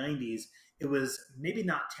the late '90s, it was maybe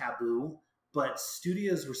not taboo, but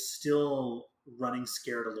studios were still running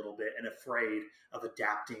scared a little bit and afraid of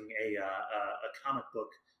adapting a comic book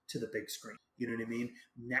to the big screen. You know what I mean?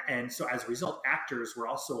 And so as a result, actors were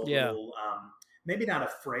also a little, maybe not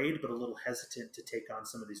afraid, but a little hesitant to take on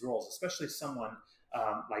some of these roles, especially someone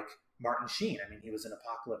like Martin Sheen. I mean, he was in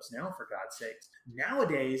Apocalypse Now, for God's sakes.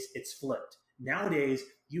 Nowadays, it's flipped. Nowadays,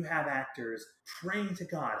 you have actors praying to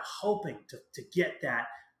God, hoping to get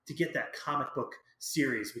that comic book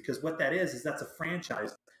series, because what that is that's a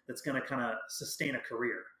franchise that's going to kind of sustain a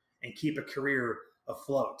career and keep a career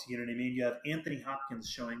afloat. You know what I mean? You have Anthony Hopkins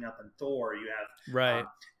showing up in Thor. You have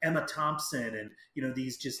Emma Thompson, and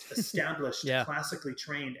these just established, classically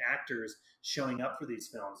trained actors showing up for these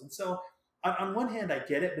films. And so, on one hand, I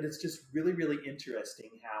get it, but it's just really, really interesting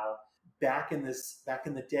how back in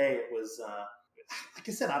the day, it was like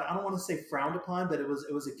I said, I don't want to say frowned upon, but it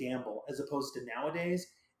was a gamble, as opposed to nowadays,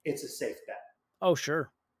 it's a safe bet. Oh,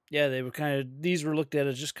 sure. Yeah, these were looked at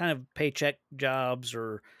as just kind of paycheck jobs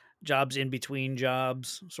or jobs in between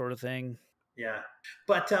jobs sort of thing. Yeah.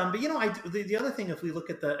 But the other thing, if we look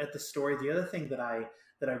at the story, the other thing that I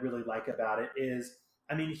really like about it is,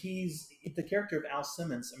 I mean, he's the character of Al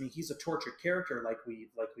Simmons. I mean, he's a tortured character, like we've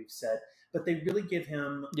said, but they really give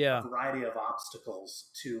him a variety of obstacles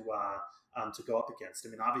to go up against. I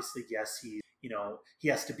mean, obviously, yes, he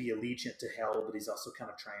has to be allegiant to hell, but he's also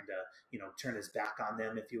kind of trying to, turn his back on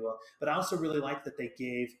them, if you will. But I also really like that they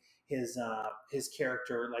gave his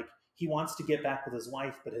character, like, he wants to get back with his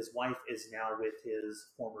wife, but his wife is now with his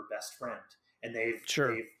former best friend, and they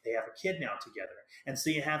have a kid now together. And so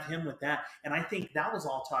you have him with that. And I think that was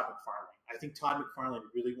all Todd McFarlane. I think Todd McFarlane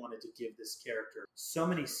really wanted to give this character so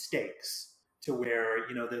many stakes to where,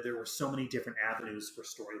 there were so many different avenues for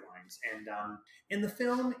storylines. And in the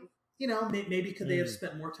film, maybe could they have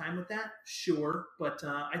spent more time with that? Sure. But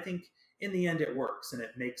I think in the end it works, and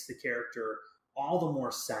it makes the character all the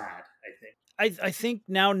more sad, I think. I think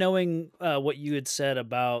now, knowing what you had said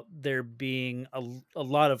about there being a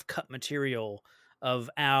lot of cut material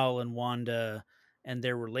of Al and Wanda and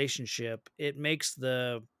their relationship, it makes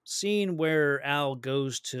the scene where Al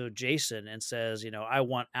goes to Jason and says, "I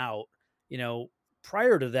want out."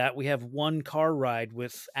 Prior to that, we have one car ride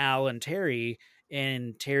with Al and Terry,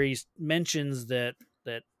 and Terry mentions that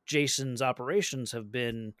Jason's operations have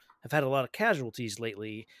had a lot of casualties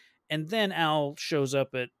lately. And then Al shows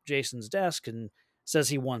up at Jason's desk and says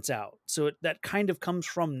he wants out. So that kind of comes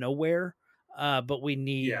from nowhere, but we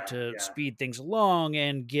need to speed things along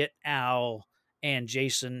and get Al and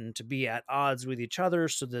Jason to be at odds with each other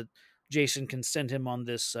so that Jason can send him on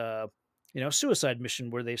this, suicide mission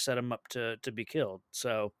where they set him up to be killed.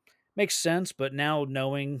 So makes sense. But now,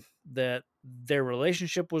 knowing that their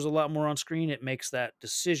relationship was a lot more on screen, it makes that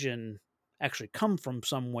decision actually come from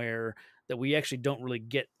somewhere that we actually don't really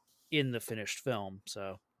get in the finished film.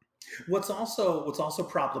 So what's also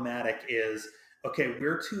problematic is, okay,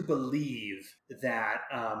 we're to believe that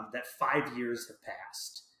that 5 years have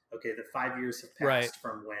passed. Okay, that 5 years have passed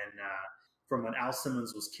from when Al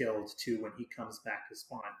Simmons was killed to when he comes back to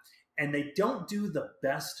Spawn, and they don't do the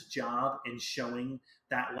best job in showing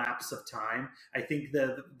that lapse of time. I think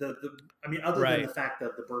other than the fact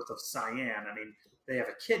that the birth of Cyan, I mean, they have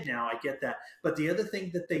a kid now. I get that, but the other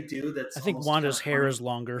thing that they do that's, I think Wanda's hair is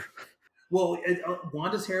longer. Well,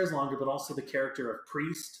 Wanda's hair is longer, but also the character of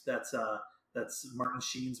Priest. That's Martin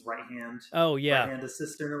Sheen's right hand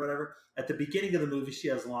assistant or whatever. At the beginning of the movie, she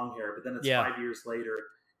has long hair, but then it's 5 years later,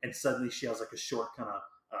 and suddenly she has like a short kind of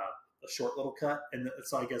short little cut, and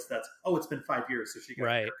so I guess that's it's been 5 years, so she got a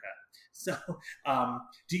Right. haircut. So,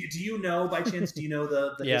 do you know by chance? Do you know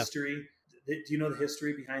the Yeah. history? Do you know the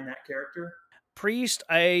history behind that character? Priest,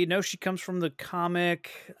 I know she comes from the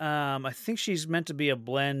comic. I think she's meant to be a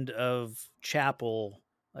blend of Chapel.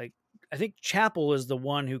 Like, I think Chapel is the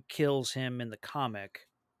one who kills him in the comic,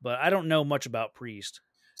 but I don't know much about Priest.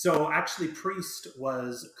 So actually, Priest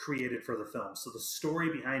was created for the film. So the story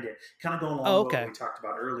behind it, kind of going along Oh, with what okay. we talked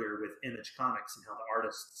about earlier with Image Comics and how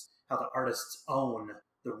the artists own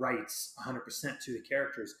the rights 100% to the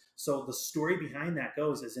characters. So the story behind that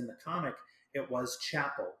goes is in the comic, it was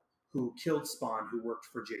Chapel who killed Spawn, who worked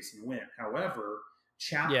for Jason Wynn. However,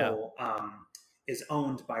 Yeah. Chapel is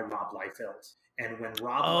owned by Rob Liefeld, and when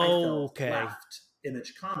Rob Oh, Liefeld okay. left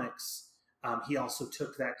Image Comics, he also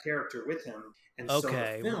took that character with him, and so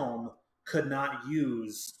Okay. the film could not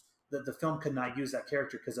use that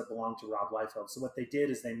character because it belonged to Rob Liefeld. So what they did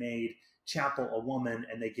is they made Chapel a woman,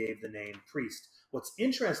 and they gave the name Priest. What's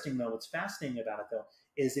interesting, though, what's fascinating about it, though,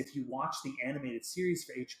 is if you watch the animated series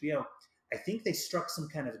for HBO, I think they struck some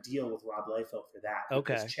kind of deal with Rob Liefeld for that,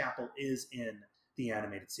 because Okay. Chapel is in the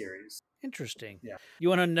animated series. Interesting. Yeah. You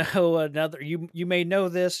want to know another? You may know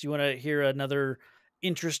this. You want to hear another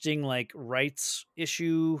interesting like rights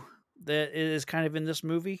issue that is kind of in this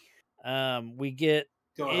movie? We get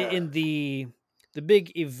Go ahead. in the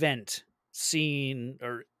big event scene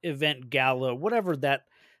or event gala, whatever that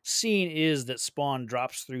scene is that Spawn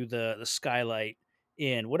drops through the skylight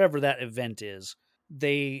in, whatever that event is.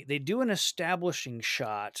 They do an establishing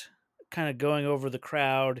shot, kind of going over the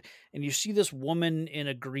crowd, and you see this woman in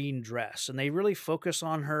a green dress, and they really focus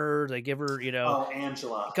on her. They give her,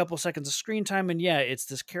 Angela. a couple seconds of screen time, and yeah, it's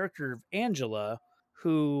this character of Angela,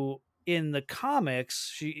 who in the comics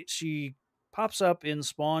she pops up in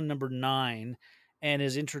Spawn #9 and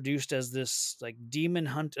is introduced as this like demon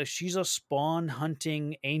hunt. She's a Spawn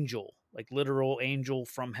hunting angel, like literal angel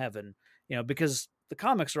from heaven. Because the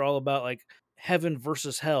comics are all about like heaven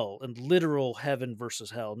versus hell and literal heaven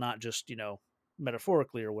versus hell, not just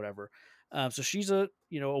metaphorically or whatever. So she's a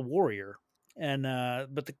warrior, and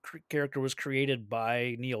but the character was created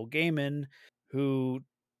by Neil Gaiman, who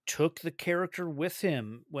took the character with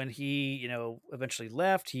him when he eventually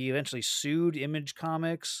left. He eventually sued Image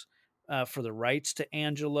Comics for the rights to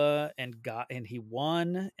Angela, and he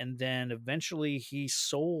won, and then eventually he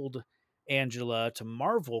sold Angela to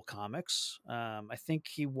Marvel Comics. I think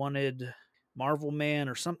he wanted Marvel Man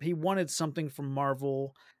or something. He wanted something from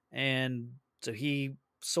Marvel, and so he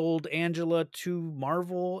sold Angela to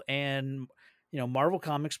Marvel, and Marvel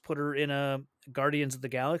Comics put her in a Guardians of the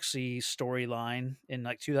Galaxy storyline in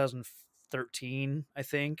like 2013, I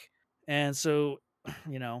think. And so,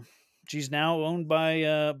 she's now owned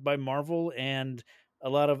by Marvel, and a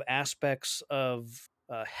lot of aspects of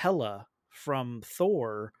Hela from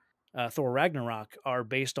Thor Ragnarok are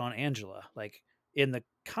based on Angela. Like in the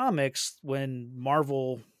comics, when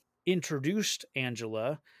Marvel introduced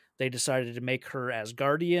Angela, they decided to make her as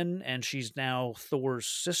Guardian, and she's now Thor's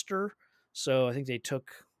sister. So I think they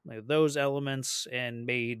took those elements and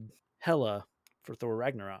made Hela for Thor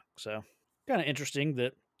Ragnarok. So kind of interesting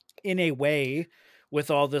that, in a way, with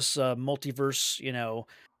all this multiverse,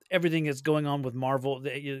 everything that's going on with Marvel,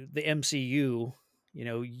 the MCU,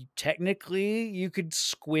 technically you could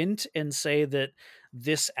squint and say that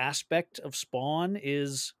this aspect of Spawn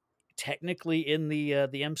is technically in the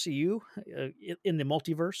MCU, in the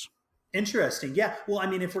multiverse. Interesting. Yeah. Well, I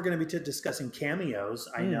mean, if we're going to be discussing cameos,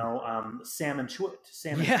 I know Sam and Twitch,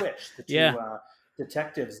 the two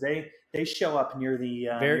detectives, they show up near the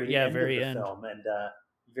end of the film, and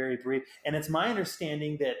very brief. And it's my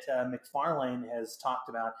understanding that McFarlane has talked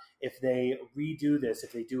about, if they redo this,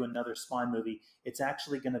 if they do another Spawn movie, it's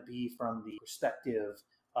actually going to be from the perspective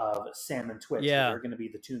of Sam and Twitch. Yeah. They're going to be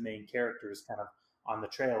the two main characters kind of on the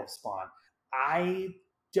trail of Spawn. I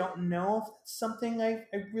don't know if it's something I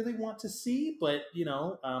really want to see, but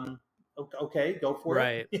okay, go for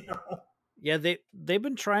it. Yeah, they've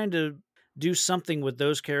been trying to do something with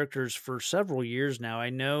those characters for several years now.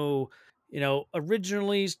 I know,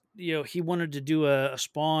 originally, he wanted to do a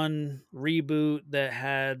Spawn reboot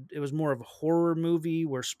it was more of a horror movie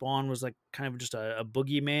where Spawn was like kind of just a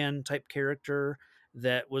boogeyman type character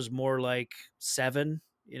that was more like Seven,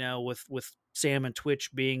 with Sam and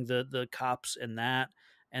Twitch being the cops in that.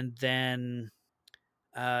 And then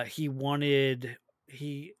he wanted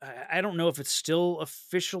I don't know if it's still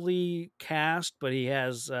officially cast, but he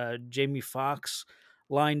has Jamie Foxx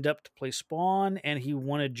lined up to play Spawn, and he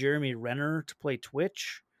wanted Jeremy Renner to play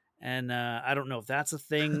Twitch, and I don't know if that's a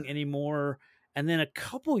thing anymore. And then a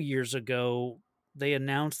couple years ago, they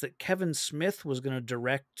announced that Kevin Smith was going to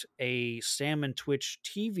direct a Sam and Twitch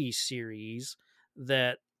TV series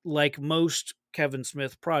that, like most Kevin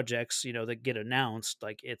Smith projects, that get announced,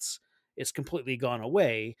 like it's completely gone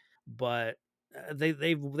away. But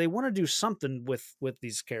they want to do something with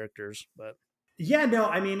these characters. But Yeah, no,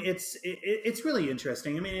 I mean it's really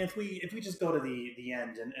interesting. I mean, if we just go to the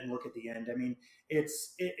end and look at the end, I mean,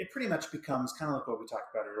 it pretty much becomes kind of like what we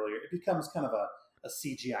talked about earlier. It becomes kind of a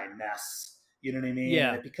CGI mess. You know what I mean? And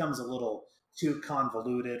yeah, it becomes a little too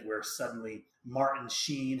convoluted, where suddenly Martin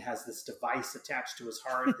Sheen has this device attached to his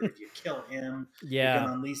heart that if you kill him, you're going yeah,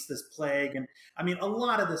 to unleash this plague. And I mean, a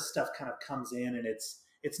lot of this stuff kind of comes in, and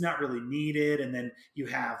it's not really needed. And then you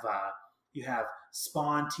have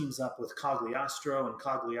Spawn teams up with Cagliostro, and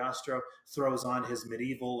Cagliostro throws on his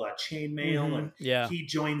medieval chainmail, and yeah, he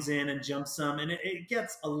joins in and jumps some, and it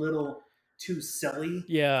gets a little too silly,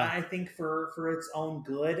 yeah. I think, for its own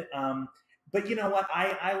good. But you know what?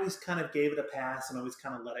 I always kind of gave it a pass and always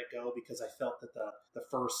kind of let it go, because I felt that the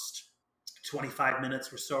first 25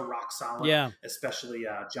 minutes were so rock solid, Yeah, especially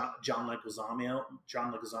John Leguizamo.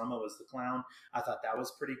 John Leguizamo was the clown. I thought that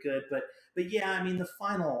was pretty good, but yeah, I mean the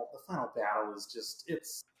final battle is just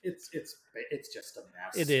it's just a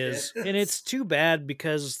it mess. is, and it's too bad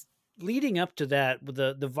because leading up to that, with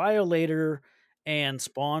the Violator and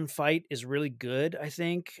Spawn fight is really good. I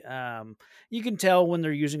think you can tell when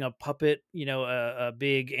they're using a puppet, a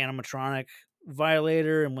big animatronic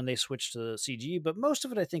Violator, and when they switch to CG. But most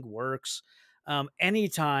of it, I think, works.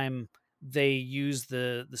 Anytime they use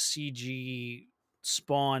the CG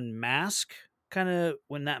Spawn mask, kind of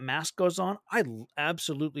when that mask goes on,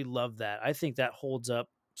 absolutely love that. I think that holds up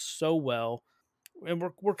so well. And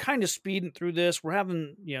we're kind of speeding through this. We're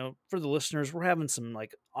having, for the listeners, we're having some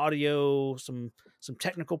like audio, some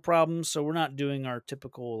technical problems, so we're not doing our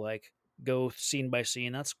typical like go scene by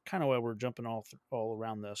scene. That's kind of why we're jumping all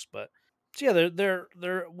around this. But so yeah,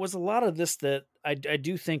 there was a lot of this that I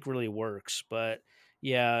do think really works. But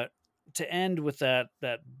yeah, to end with that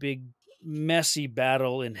big messy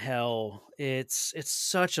battle in hell, it's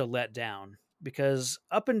such a letdown, because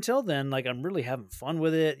up until then, like, I'm really having fun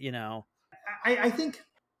with it. I think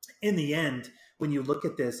in the end, when you look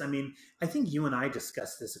at this, I mean, I think you and I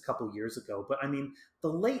discussed this a couple years ago, but I mean, the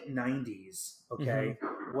late '90s, Hmm. okay,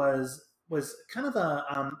 was kind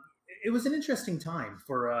of it was an interesting time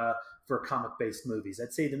for comic based movies.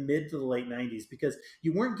 I'd say the mid to the late '90s, because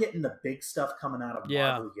you weren't getting the big stuff coming out of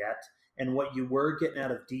Yeah. Marvel yet. And what you were getting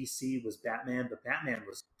out of DC was Batman, but Batman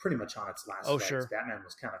was pretty much on its last Oh, legs. sure. Batman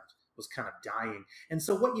was kind of dying, and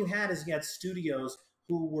so what you had studios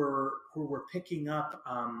who were picking up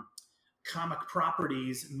comic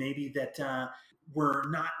properties, maybe that were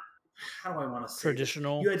not, how do I want to say this?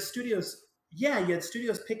 Traditional. You had studios, yeah, you had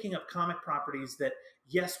studios picking up comic properties that,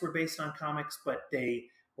 yes, were based on comics, but they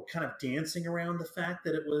were kind of dancing around the fact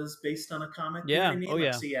that it was based on a comic. You know what Yeah. I Oh, mean? Like,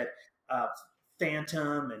 yeah. so you had uh,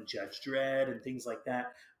 Phantom and Judge Dredd and things like that.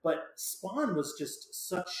 But Spawn was just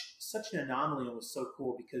such an anomaly, and was so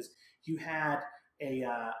cool, because you had a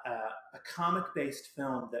comic based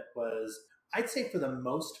film that was, I'd say, for the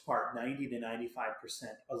most part, 90 to 95%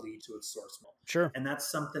 a lead to its source material. Sure. And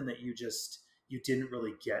that's something that you didn't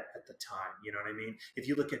really get at the time. You know what I mean? If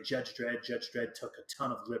you look at Judge Dredd took a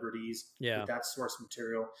ton of liberties Yeah. with that source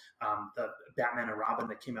material. The Batman and Robin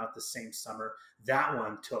that came out the same summer, that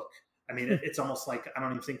one took. I mean, it's almost like I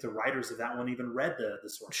don't even think the writers of that one even read the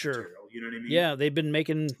source Sure. material. You know what I mean? Yeah.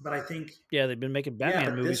 But I think, They've been making yeah, Batman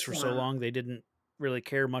but movies this for so one, long, they didn't really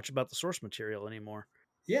care much about the source material anymore.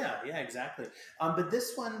 yeah, exactly. But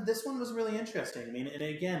this one was really interesting. I mean, and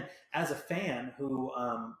again, as a fan who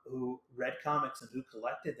read comics and who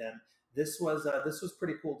collected them, this was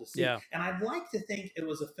pretty cool to see. Yeah. And I'd like to think it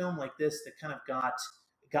was a film like this that kind of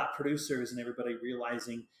got producers and everybody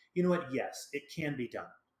realizing, you know what? Yes, it can be done.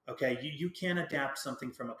 Okay, you can adapt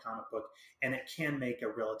something from a comic book, and it can make a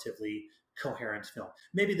relatively coherent film.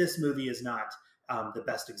 Maybe this movie is not the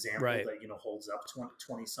best example Right. that holds up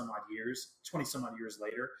 20 some odd years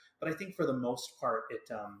later, but I think for the most part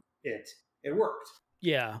it worked.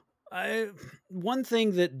 Yeah. I One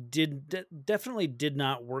thing that definitely did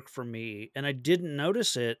not work for me, and I didn't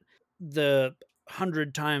notice it the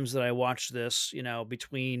 100 times that I watched this,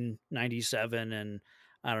 between 97 and,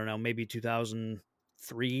 I don't know, maybe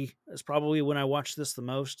 2003 is probably when I watched this the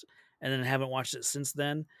most, and then haven't watched it since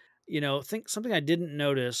then. Think something I didn't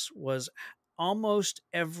notice was almost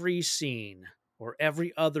every scene, or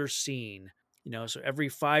every other scene, so every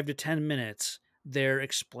 5 to 10 minutes, they're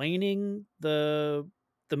explaining the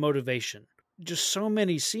motivation. Just so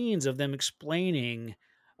many scenes of them explaining,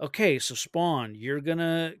 okay, so Spawn, you're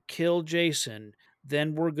gonna kill Jason.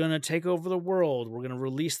 then we're going to take over the world. We're going to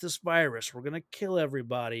release this virus. We're going to kill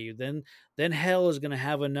everybody. Then hell is going to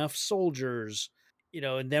have enough soldiers,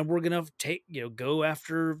 and then we're going to take, go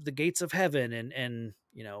after the gates of heaven and,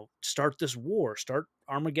 start this war, start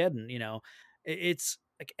Armageddon. It's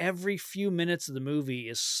like every few minutes of the movie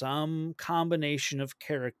is some combination of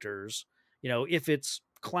characters. If it's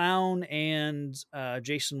Clown and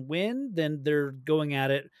Jason Wynn, then they're going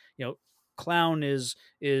at it. Clown is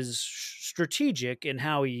strategic in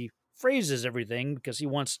how he phrases everything because he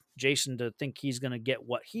wants Jason to think he's going to get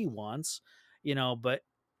what he wants, but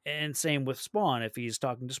and same with Spawn. If he's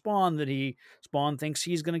talking to Spawn, Spawn thinks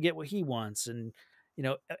he's going to get what he wants. And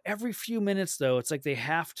every few minutes though, it's like they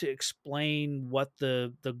have to explain what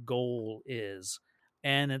the goal is.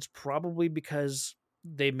 And it's probably because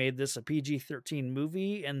they made this a PG-13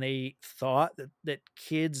 movie and they thought that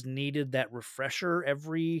kids needed that refresher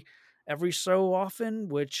every so often,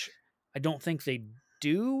 which I don't think they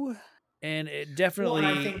do. And it definitely,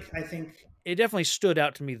 well, and I think it definitely stood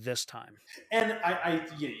out to me this time. And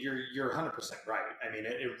yeah, you're 100% right. I mean,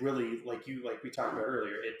 it really, like we talked about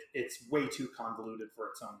earlier, it's way too convoluted for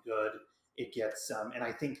its own good. It gets, and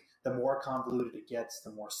I think the more convoluted it gets,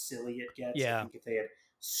 the more silly it gets. Yeah. I think if they had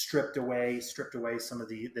stripped away some of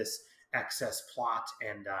this excess plot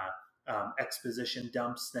and exposition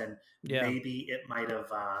dumps, then maybe it might have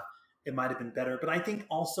been better. But I think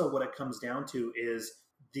also what it comes down to is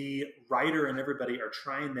the writer and everybody are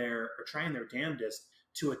trying their damnedest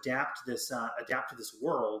to adapt to this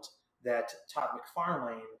world that Todd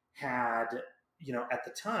McFarlane had, at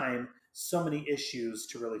the time, so many issues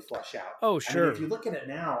to really flesh out. Oh, sure. I mean, if you look at it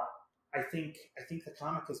now, I think the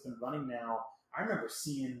comic has been running now. I remember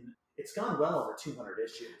seeing it's gone well over 200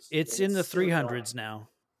 issues. It's in the 300s now.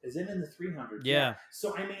 Is it in the 300s? Yeah.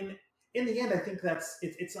 So I mean, in the end, I think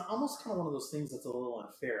it's almost kind of one of those things that's a little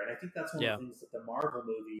unfair, and I think that's one of the things that the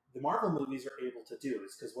Marvel movies are able to do,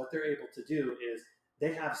 is because what they're able to do is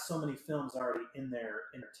they have so many films already in their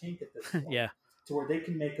tank at this point, to where they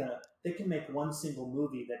can make one single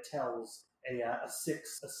movie that tells a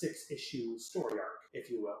six issue story arc, if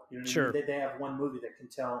you will. You know what I mean? They have one movie that can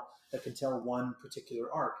tell one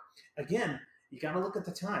particular arc. Again, you got to look at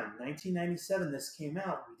the time. 1997, this came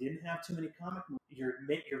out. We didn't have too many comic movies.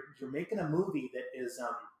 You're making a movie that is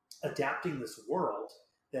adapting this world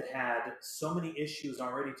that had so many issues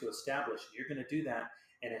already to establish. You're going to do that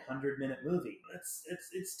in a 100-minute movie.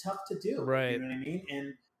 It's tough to do. Right. You know what I mean?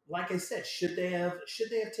 And like I said, should they have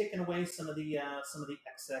taken away some of the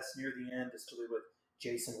excess near the end, especially with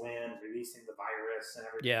Jason Wynn releasing the virus and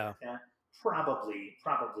everything like that? Probably.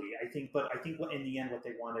 I think what in the end what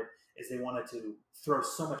they wanted is they wanted to throw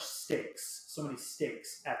so many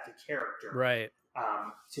stakes at the character, right?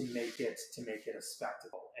 To make it a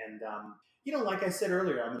spectacle. And like I said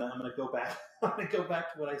earlier, I'm gonna go back. I'm gonna go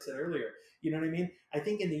back to what I said earlier. You know what I mean? I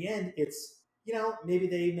think in the end, it's maybe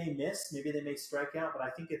they may miss, maybe they may strike out, but I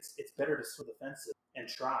think it's better to swing the fences and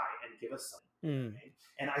try and give us something. Right?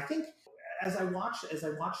 And I think as I watched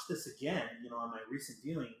this again, on my recent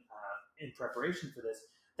viewing in preparation for this,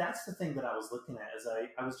 that's the thing that I was looking at. As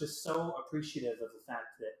I was just so appreciative of the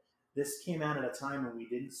fact that this came out at a time when we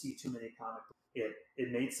didn't see too many comic books.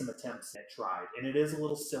 It made some attempts and it tried, and it is a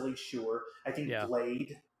little silly, sure. I think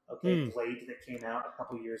Blade that came out a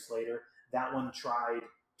couple years later, that one tried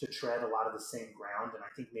to tread a lot of the same ground, and I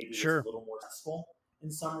think maybe it was a little more successful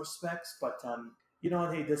in some respects. But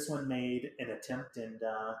hey, this one made an attempt, and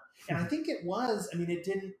I think it was. I mean,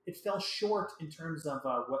 it fell short in terms of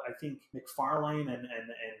what I think McFarlane and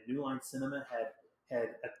New Line Cinema had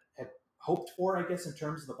hoped for, I guess, in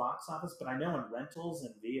terms of the box office. But I know in rentals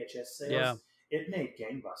and VHS sales, it made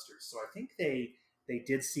gangbusters. So I think they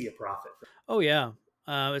did see a profit. Oh yeah,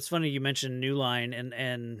 it's funny you mentioned New Line,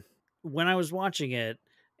 and when I was watching it,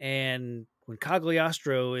 and when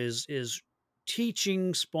Cagliostro is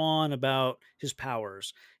teaching Spawn about his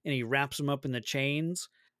powers, and he wraps him up in the chains,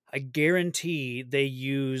 I guarantee they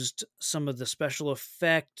used some of the special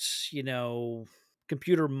effects,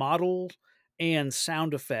 computer model and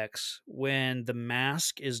sound effects when the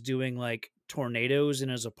Mask is doing like tornadoes in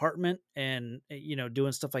his apartment and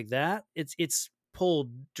doing stuff like that. It's pulled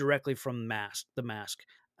directly from the Mask.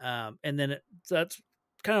 And then that's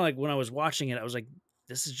kind of like when I was watching it, I was like,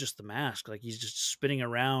 this is just the Mask. Like he's just spinning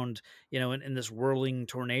around, in this whirling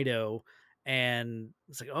tornado. And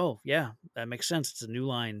it's like, oh yeah, that makes sense. It's a New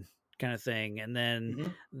Line kind of thing. And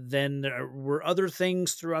then there were other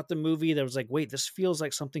things throughout the movie that was like, wait, this feels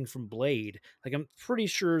like something from Blade. Like I'm pretty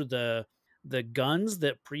sure the guns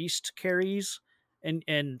that Priest carries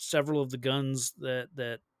and several of the guns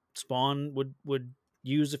that Spawn would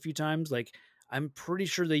use a few times, like I'm pretty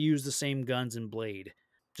sure they use the same guns in Blade.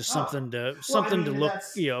 Just Oh, well, I something to mean, look,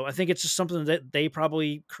 that's I think it's just something that they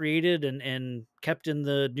probably created and kept in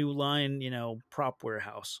the New Line, prop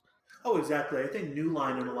warehouse. Oh, exactly. I think New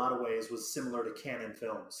Line in a lot of ways was similar to Canon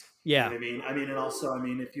Films. You know Yeah. what I mean? I mean, and also, I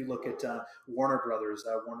mean, if you look at Warner Brothers,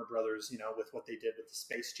 with what they did with the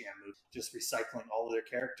Space Jam movie, just recycling all of their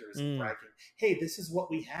characters and Mm. bragging, "Hey, this is what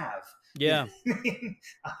we have." You know Yeah. what I mean?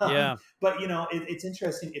 Yeah. But it's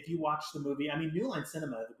interesting if you watch the movie. I mean, New Line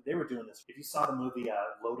Cinema, they were doing this. If you saw the movie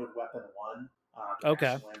Loaded Weapon One, the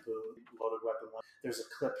Okay. National Lampoon Loaded Weapon One, there's a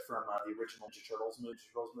clip from the original Turtles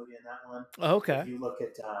movie in that one. Okay.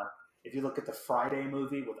 If you look at the Friday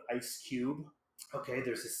movie with Ice Cube, okay,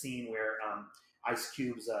 there's a scene where Ice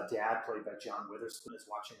Cube's dad, played by John Witherspoon, is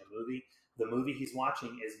watching a movie. The movie he's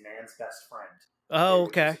watching is Man's Best Friend. Oh,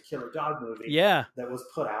 Which is okay. a killer dog movie Yeah. that was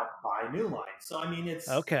put out by New Line. So I mean, it's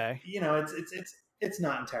Okay. it's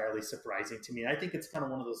not entirely surprising to me. I think it's kind of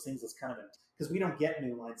one of those things that's kind of because we don't get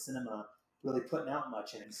New Line Cinema really putting out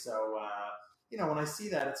much in. So when I see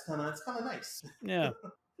that, it's kind of nice. Yeah.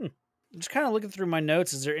 Just kind of looking through my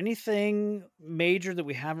notes. Is there anything major that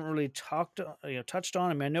we haven't really touched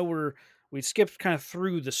on? I mean, I know we skipped kind of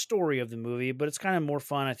through the story of the movie, but it's kind of more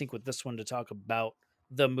fun, I think, with this one to talk about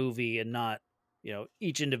the movie and not,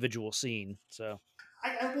 each individual scene. So,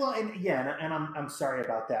 Well, and yeah, and I'm sorry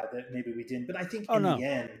about that. That maybe we didn't, but I think oh in no, the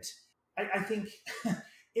end, I think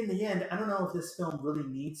in the end, I don't know if this film really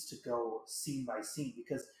needs to go scene by scene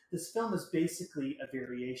because this film is basically a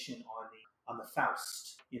variation on the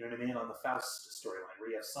Faust. You know what I mean? On the Faust storyline, where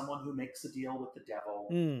you have someone who makes a deal with the devil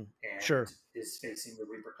and sure. is facing the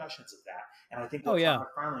repercussions of that. And I think Oh what yeah, Todd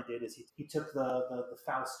McFarlane did is he took the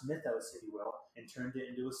Faust mythos, if you will, and turned it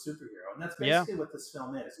into a superhero. And that's basically what this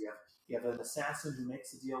film is. You have an assassin who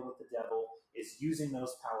makes a deal with the devil, is using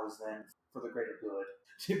those powers then for the greater good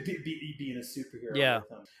to being a superhero with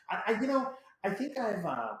them. I think I've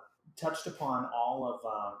touched upon all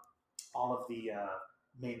of the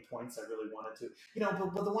main points I really wanted to.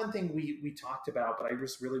 But the one thing we talked about, but I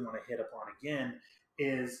just really want to hit upon again,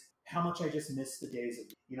 is how much I just miss the days of.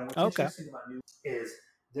 What's interesting about New is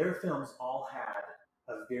their films all had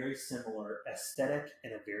a very similar aesthetic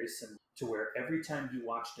and a very similar to where every time you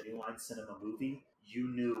watched a New Line Cinema movie, you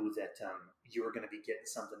knew that you were going to be getting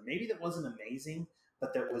something maybe that wasn't amazing,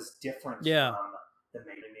 but that was different from the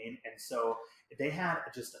main. And so they had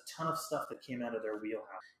just a ton of stuff that came out of their wheelhouse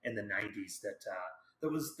in the '90s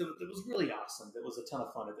that was really awesome. That was a ton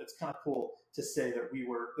of fun. It's kind of cool to say that we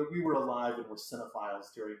were alive and were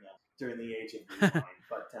cinephiles during the age of New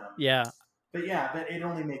Line. But it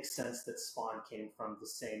only makes sense that Spawn came from the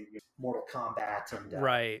same Mortal Kombat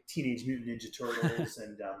and Teenage Mutant Ninja Turtles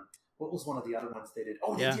and what was one of the other ones they did?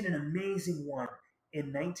 Oh, they did an amazing one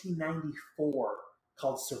in 1994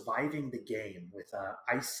 called "Surviving the Game" with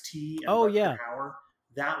Ice-T and Rutger Hauer.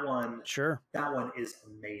 That one is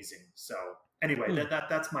amazing. So anyway,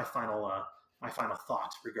 that's my final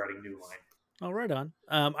thought regarding New Line. Oh, right on.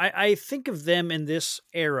 I think of them in this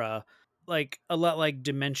era like a lot like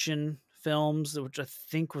Dimension films, which I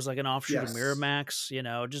think was like an offshoot of Miramax.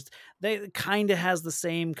 Just they kind of has the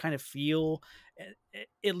same kind of feel,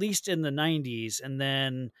 at least in the '90s, and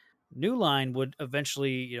then New Line would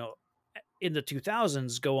eventually, in the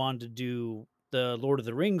 2000s, go on to do the Lord of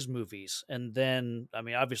the Rings movies, and then I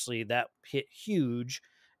mean, obviously that hit huge,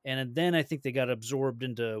 and then I think they got absorbed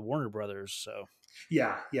into Warner Brothers. So.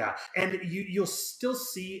 Yeah, and you'll still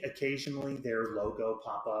see occasionally their logo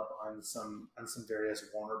pop up on some various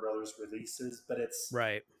Warner Brothers releases, but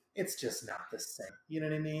it's just not the same. You know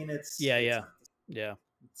what I mean? It's yeah.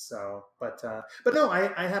 So, but no,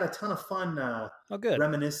 I had a ton of fun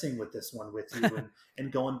reminiscing with this one with you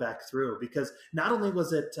and going back through because not only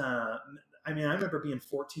was it, I remember being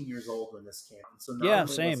 14 years old when this came out, so not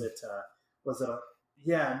only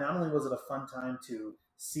not only was it a fun time to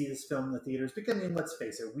see this film in the theaters because let's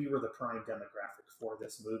face it, we were the prime demographic for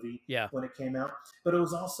this movie when it came out, but it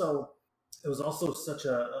was also such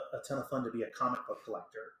a ton of fun to be a comic book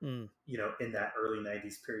collector, in that early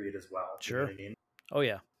 '90s period as well. Sure. You know what I mean? Oh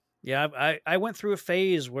yeah. I went through a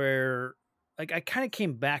phase where like I kind of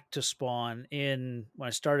came back to Spawn when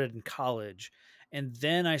I started in college, and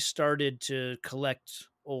then I started to collect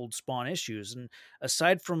old Spawn issues. And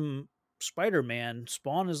aside from Spider-Man,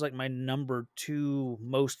 Spawn is like my number 2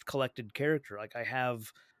 most collected character. Like I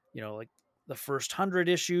have, like the first 100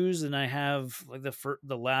 issues, and I have like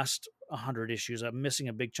the last 100 issues. I'm missing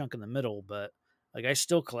a big chunk in the middle, but like I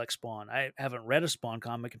still collect Spawn. I haven't read a Spawn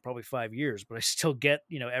comic in probably 5 years, but I still get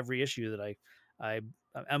every issue that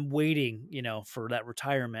I'm waiting for that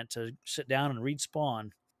retirement to sit down and read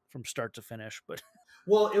Spawn from start to finish. But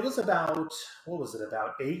Well, it was about, what was it,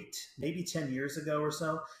 about 8, maybe 10 years ago or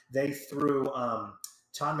so. They threw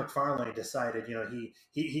Todd McFarlane decided,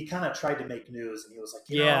 he kind of tried to make news, and he was like,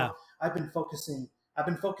 Yeah. I've been focusing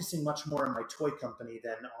much more on my toy company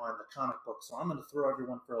than on the comic book, so I'm going to throw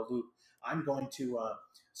everyone for a loop. I'm going to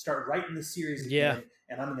start writing the series Yeah. again,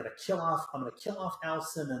 and I'm going to kill off Al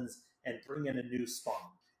Simmons and bring in a new Spawn.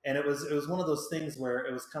 And it was one of those things where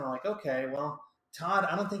it was kind of like, okay, well, Todd,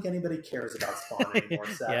 I don't think anybody cares about Spawn anymore,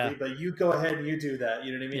 sadly. Yeah. But you go ahead and you do that.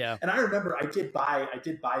 You know what I mean? Yeah. And I remember I did buy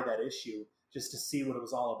that issue just to see what it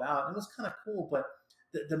was all about. And it was kind of cool, but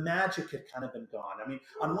the magic had kind of been gone. I mean,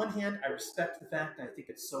 on one hand, I respect the fact, and I think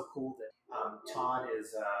it's so cool that Todd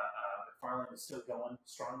is McFarlane is still going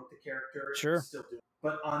strong with the character. Sure. Still doing.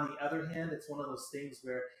 But on the other hand, it's one of those things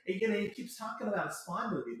where, again, he keeps talking about a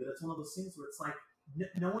Spawn movie, but it's one of those things where it's like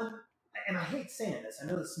no one. And I hate saying this. I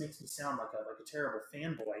know this makes me sound like a terrible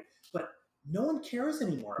fanboy, but no one cares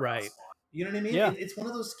anymore about Spawn. You know what I mean? Yeah. It's one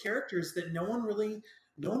of those characters that no one really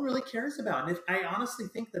cares about. And I honestly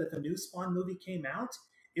think that if a new Spawn movie came out,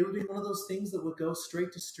 it would be one of those things that would go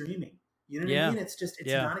straight to streaming. You know what I mean? It's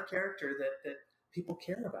not a character that people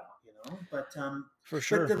care about. But for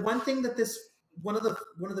sure. But the one thing that one of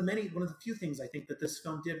the few things I think that this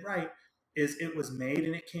film did right is it was made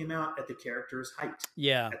and it came out at the character's height.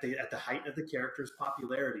 Yeah. At the height of the character's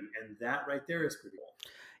popularity. And that right there is pretty cool.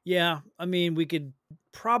 Yeah. I mean, we could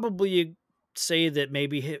probably say that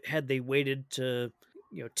maybe had they waited to,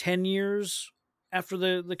 10 years after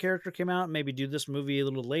the character came out, maybe do this movie a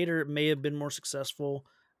little later, it may have been more successful,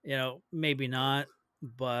 maybe not,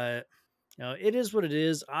 but it is what it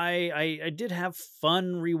is. I did have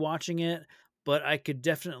fun rewatching it, but I could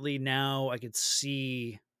definitely now I could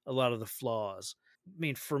see a lot of the flaws. I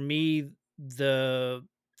mean, for me, the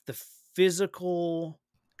physical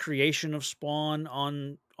creation of Spawn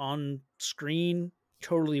on screen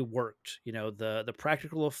totally worked. The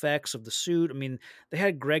practical effects of the suit. I mean, they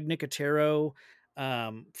had Greg Nicotero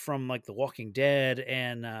from like The Walking Dead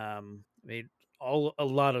and made a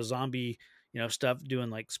lot of zombie stuff, doing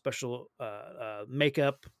like special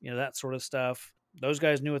makeup, that sort of stuff. Those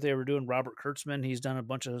guys knew what they were doing. Robert Kurtzman, he's done a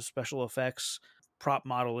bunch of special effects, prop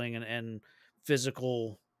modeling, and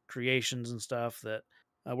physical creations and stuff that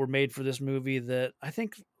were made for this movie that I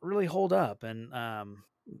think really hold up. And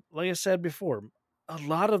like I said before, a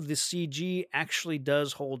lot of the CG actually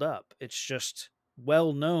does hold up. It's just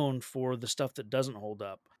well known for the stuff that doesn't hold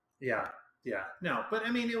up. Yeah. No, but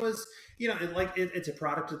I mean, it was, it's a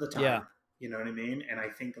product of the time. Yeah. You know what I mean? And I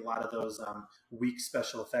think a lot of those weak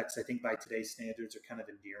special effects, I think by today's standards, are kind of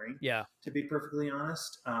endearing. Yeah. To be perfectly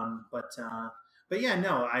honest. But yeah,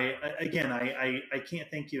 no. I can't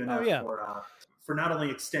thank you enough for not only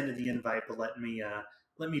extending the invite, but let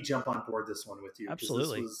me jump on board this one with you.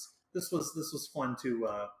 Absolutely. This was fun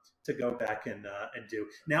to go back and do.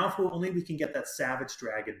 Now, if we can get that Savage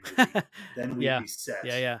Dragon movie, then we'd be set.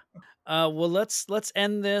 Yeah. Well, let's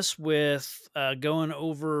end this with going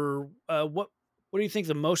over what do you think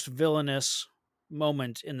the most villainous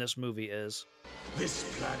moment in this movie is?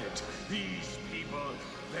 This planet, these people,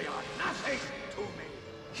 they are nothing to me.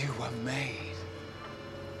 You were made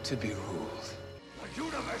to be ruled. The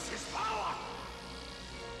universe's power.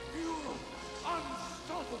 You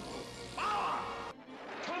unstoppable power.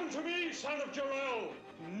 Come to me, son of Jor-El.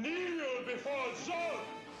 Kneel before Zod.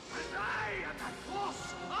 And I am that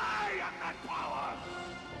force. I am that power.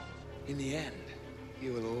 In the end,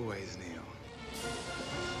 you will always kneel.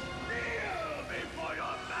 Kneel before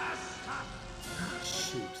your master.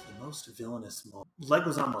 Shoot, the most villainous moment.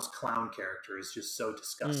 Leguizamo most clown character is just so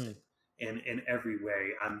disgusting in every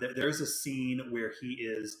way. There's a scene where he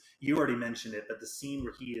is, you already mentioned it, but the scene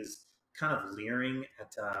where he is kind of leering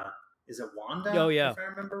at, is it Wanda? Oh, yeah. If I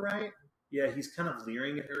remember right. Yeah, he's kind of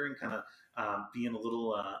leering at her and kind of being a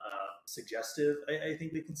little suggestive, I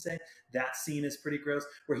think we can say. That scene is pretty gross,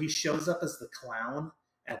 where he shows up as the clown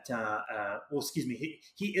at,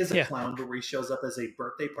 he is a clown, but where he shows up as a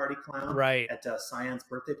birthday party clown at Cyan's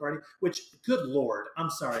birthday party, which, good Lord, I'm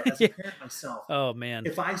sorry, as a parent myself. Oh, man.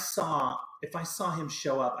 If I saw him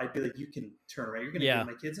show up, I'd be like, you can turn around. You're going to give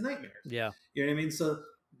my kids nightmares. Yeah. You know what I mean? So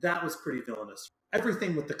that was pretty villainous.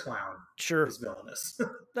 Everything with the clown is villainous.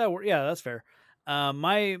 That's fair.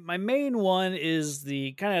 My main one is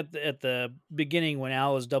the kind of at the beginning when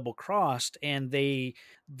Al is double crossed and they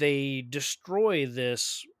destroy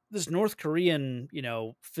this North Korean,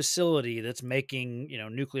 facility that's making,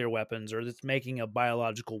 nuclear weapons, or that's making a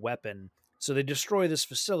biological weapon. So they destroy this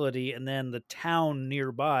facility, and then the town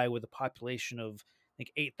nearby with a population of, I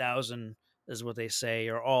think, 8,000 is what they say,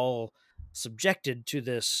 are all subjected to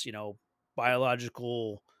this,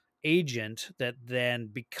 biological agent that then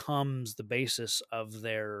becomes the basis of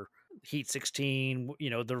their Heat 16,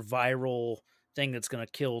 their viral thing that's going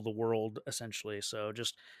to kill the world essentially. So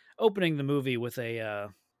just opening the movie with a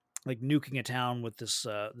like nuking a town with this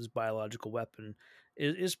biological weapon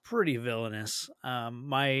is pretty villainous.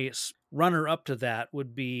 My runner up to that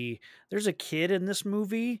would be, there's a kid in this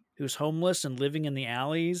movie who's homeless and living in the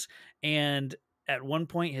alleys, and at one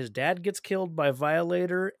point his dad gets killed by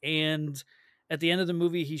Violator, and at the end of the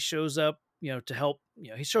movie he shows up, to help.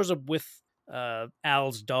 He shows up with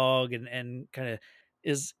Al's dog and kind of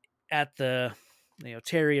is at the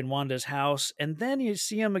Terry and Wanda's house, and then you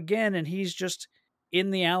see him again and he's just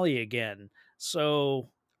in the alley again. So,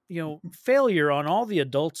 failure on all the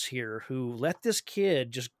adults here who let this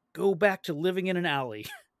kid just go back to living in an alley.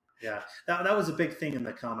 Yeah, that was a big thing in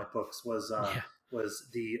the comic books, was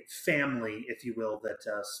the family, if you will, that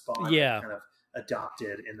Spawn kind of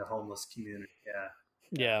adopted in the homeless community.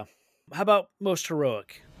 Yeah. How about most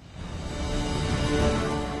heroic?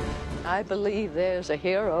 I believe there's a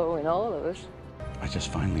hero in all of us. I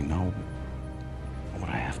just finally know what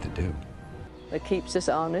I have to do. That keeps us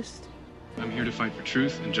honest. I'm here to fight for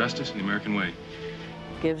truth and justice in the American way.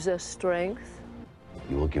 Gives us strength.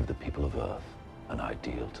 You will give the people of Earth an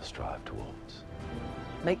ideal to strive towards.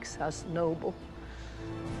 Makes us noble.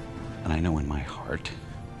 And I know in my heart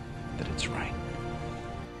that it's right.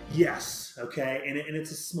 Yes, okay, and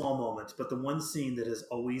it's a small moment, but the one scene that has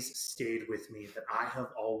always stayed with me, that I have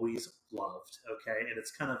always loved, okay, and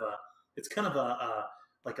it's kind of a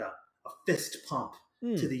like a fist pump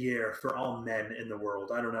to the air for all men in the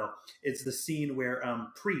world. I don't know. It's the scene where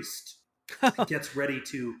Priest gets ready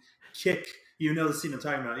to kick. You know the scene I'm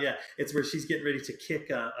talking about, yeah. It's where she's getting ready to kick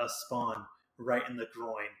a Spawn right in the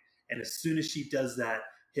groin, and as soon as she does that,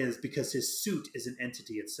 because his suit is an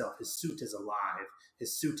entity itself. His suit is alive.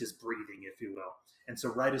 His suit is breathing, if you will. And so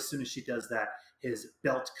right as soon as she does that, his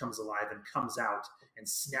belt comes alive and comes out and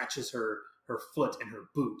snatches her foot and her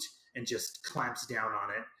boot and just clamps down on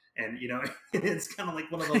it. And, it's kind of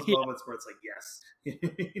like one of those moments where it's like, yes.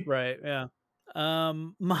 Right, yeah.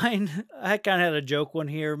 Mine, I kind of had a joke one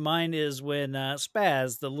here. Mine is when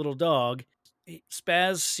Spaz, the little dog,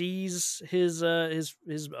 Spaz sees his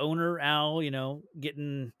owner Al,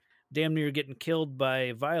 damn near getting killed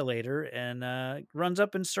by Violator, and runs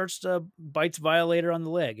up and starts to bites Violator on the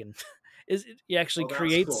leg, and he actually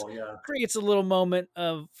creates a little moment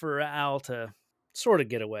for Al to sort of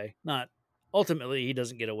get away. Not ultimately he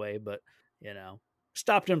doesn't get away, but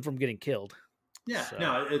stopped him from getting killed. Yeah, so.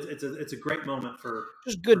 No, it's a great moment for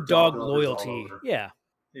just good for dog loyalty. Yeah.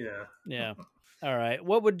 All right,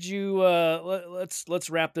 what would you? Let's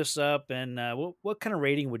wrap this up. And what kind of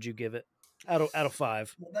rating would you give it out of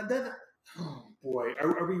 5? Oh boy,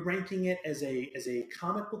 are we ranking it as a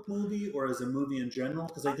comic book movie or as a movie in general?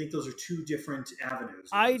 Because I think those are two different avenues.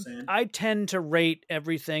 I tend to rate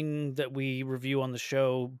everything that we review on the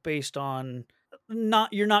show based on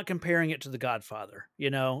you're not comparing it to The Godfather.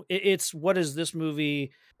 It's what is this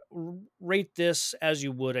movie? Rate this as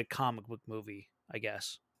you would a comic book movie, I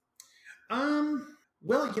guess. Well,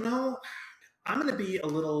 I'm going to be a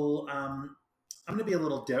little, I'm going to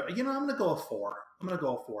go a 4. I'm going to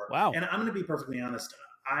go a 4. Wow. And I'm going to be perfectly honest.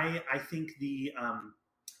 I think I'll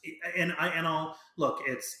look,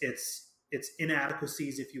 it's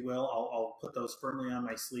inadequacies, if you will. I'll put those firmly on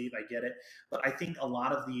my sleeve. I get it. But I think a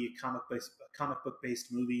lot of the comic book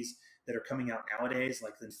based movies that are coming out nowadays,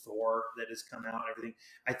 like the Thor that has come out and everything,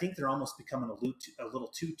 I think they're almost becoming a little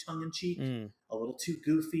too tongue-in-cheek, a little too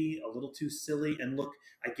goofy, a little too silly. And look,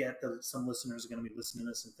 I get that some listeners are going to be listening to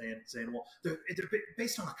this and saying, well, they're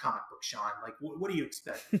based on a comic book, Sean. Like, what do you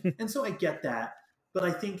expect? And so I get that. But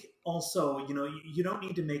I think also, you don't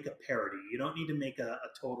need to make a parody. You don't need to make a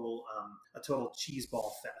total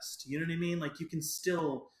cheeseball fest. You know what I mean? Like, you can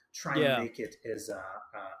still try and make it as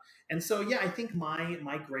and so I think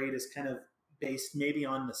my grade is kind of based maybe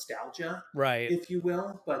on nostalgia, right, if you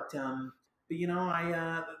will. But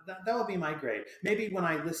I that would be my grade. Maybe when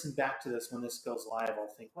I listen back to this, when this goes live, I'll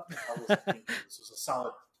think, what the hell was I thinking? This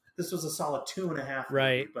was a solid 2.5.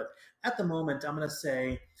 Right. Movie. But at the moment, I'm going to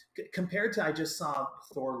say, compared to I just saw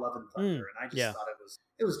Thor: Love and Thunder, and I just thought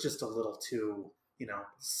it was just a little too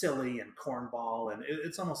silly and cornball, and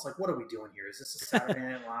it's almost like, what are we doing here? Is this a Saturday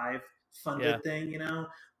Night Live funded thing?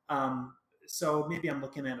 So maybe I'm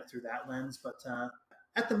looking at it through that lens, but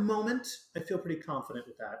at the moment, I feel pretty confident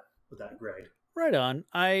with that grade. Right on.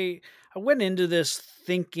 I went into this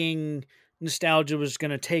thinking nostalgia was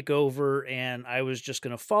going to take over, and I was just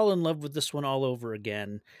going to fall in love with this one all over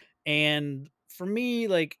again. And for me,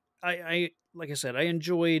 like I said, I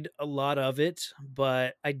enjoyed a lot of it,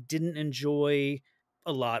 but I didn't enjoy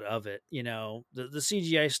a lot of it. The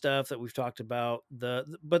CGI stuff that we've talked about,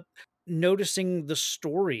 but noticing the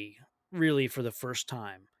story really for the first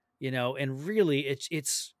time, and really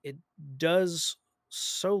it does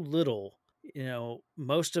so little.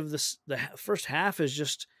 Most of the first half is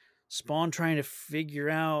just Spawn trying to figure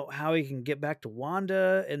out how he can get back to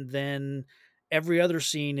Wanda, and then every other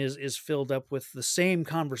scene is filled up with the same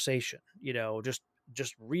conversation.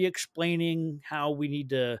 Just re-explaining how we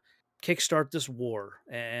need to kickstart this war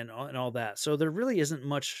and all that. So there really isn't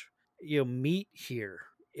much meat here.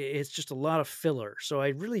 It's just a lot of filler. So I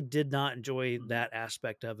really did not enjoy that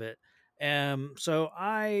aspect of it. So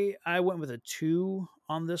I went with a 2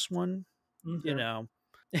 on this one. Okay.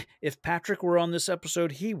 If Patrick were on this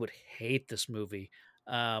episode, he would hate this movie.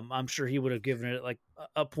 I'm sure he would have given it like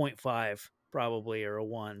a 0.5 probably, or a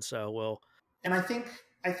 1. So well, And I think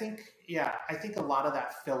a lot of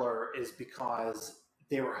that filler is because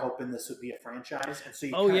they were hoping this would be a franchise, and so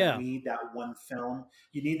you kind of need that one film.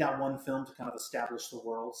 You need that one film to kind of establish the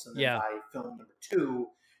world. So then by film number 2,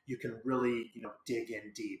 you can really dig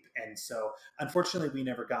in deep. And so unfortunately, we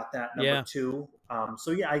never got that number 2.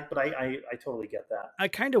 So yeah, I totally get that. I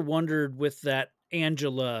kind of wondered with that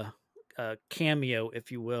Angela cameo,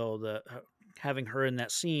 if you will, having her in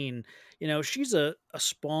that scene. She's a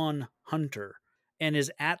Spawn hunter and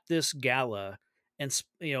is at this gala, and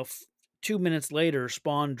 2 minutes later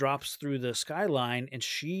Spawn drops through the skyline and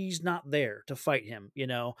she's not there to fight him.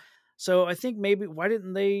 So I think maybe why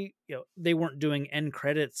didn't they they weren't doing end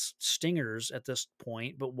credits stingers at this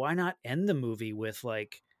point, but why not end the movie with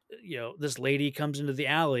like this lady comes into the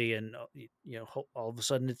alley and all of a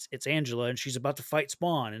sudden it's Angela and she's about to fight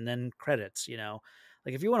Spawn, and then credits.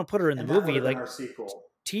 Like if you want to put her in the movie, like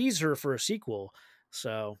tease her for a sequel.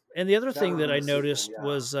 So, and the other thing that I noticed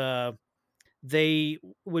was they,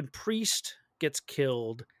 when Priest gets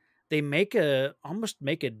killed, they almost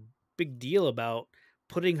make a big deal about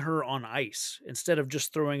putting her on ice instead of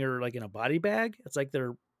just throwing her like in a body bag.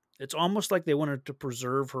 It's almost like they wanted to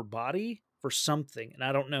preserve her body for something. And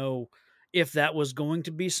I don't know if that was going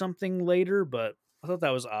to be something later, but I thought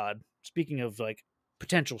that was odd. Speaking of like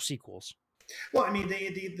potential sequels. Well, I mean,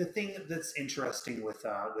 the thing that's interesting with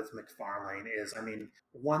McFarlane is, I mean,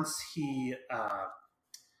 once he,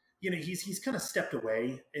 he's kind of stepped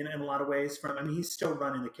away in a lot of ways from. I mean, he's still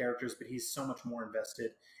running the characters, but he's so much more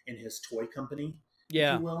invested in his toy company,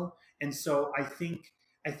 if you will. And so I think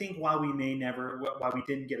while we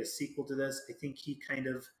didn't get a sequel to this, I think he kind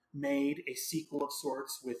of made a sequel of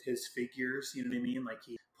sorts with his figures. You know what I mean? Like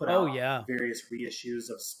he put out various reissues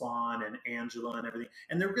of Spawn and Angela and everything.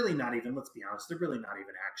 And they're really not even, let's be honest, they're really not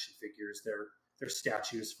even action figures. They're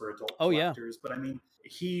statues for adult collectors. But I mean,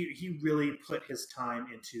 he really put his time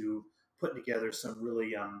into putting together some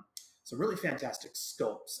really fantastic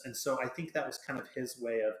sculpts. And so I think that was kind of his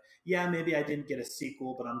way of, maybe I didn't get a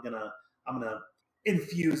sequel, but I'm gonna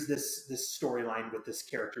infuse this storyline with this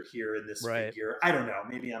character here in this figure. I don't know.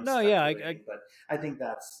 Maybe I'm speculating, but I think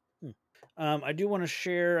that's. I do want to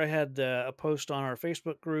share. I had a post on our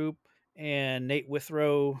Facebook group, and Nate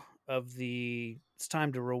Withrow of the It's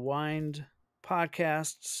Time to Rewind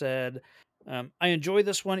podcast said, I enjoy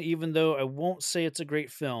this one, even though I won't say it's a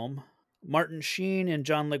great film. Martin Sheen and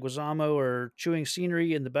John Leguizamo are chewing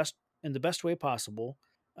scenery in the best way possible.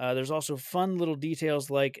 There's also fun little details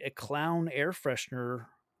like a clown air freshener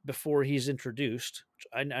before he's introduced.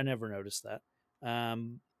 I never noticed that.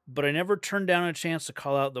 But I never turned down a chance to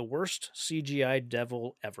call out the worst CGI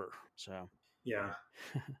devil ever. So yeah.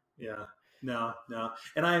 No.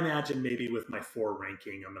 And I imagine maybe with my 4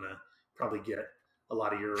 ranking, I'm going to probably get a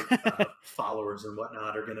lot of your followers and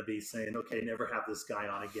whatnot are going to be saying, okay, never have this guy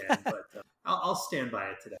on again. But I'll stand by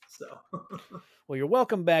it today. So, well, you're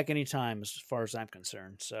welcome back anytime, as far as I'm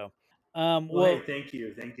concerned. So, hey, thank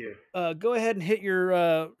you. Go ahead and hit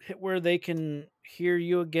hit where they can hear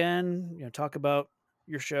you again. Talk about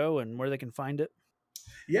your show and where they can find it.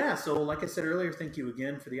 Yeah. So, like I said earlier, thank you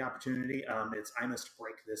again for the opportunity. It's I Must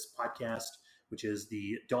Break This podcast, which is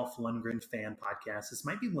the Dolph Lundgren fan podcast. This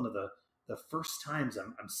might be one of the first times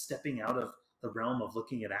I'm stepping out of the realm of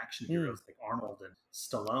looking at action heroes like Arnold and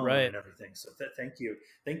Stallone and everything. So thank you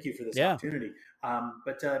for this opportunity.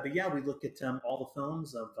 But yeah, we look at all the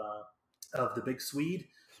films of the Big Swede,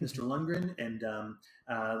 Mr. Lundgren, and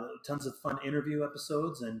tons of fun interview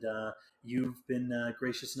episodes. And you've been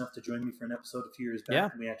gracious enough to join me for an episode a few years back. Yeah.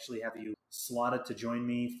 We actually have you slotted to join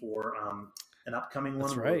me for an upcoming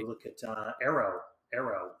one. Where we look at Arrow.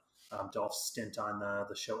 Dolph's stint on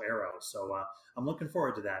the show Arrow. So I'm looking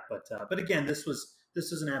forward to that. But again, this was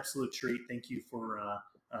an absolute treat. Thank you for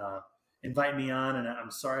invite me on, and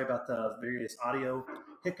I'm sorry about the various audio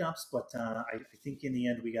hiccups, but I think in the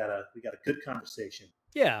end we got a good conversation.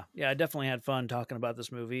 Yeah, I definitely had fun talking about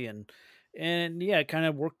this movie, and yeah, it kind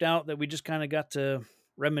of worked out that we just kind of got to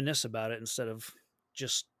reminisce about it instead of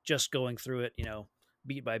just going through it,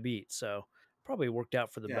 beat by beat. So probably worked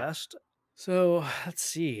out for the best. So let's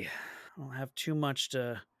see. I don't have too much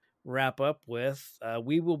to wrap up with.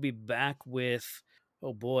 We will be back with,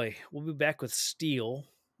 we'll be back with Steel,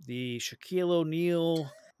 the Shaquille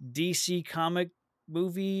O'Neal DC comic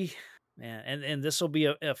movie. Man, and this will be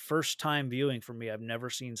a first time viewing for me. I've never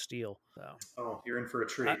seen Steel. So. Oh, you're in for a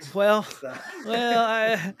treat.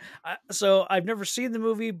 So I've never seen the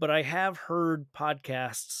movie, but I have heard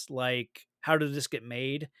podcasts like How Did This Get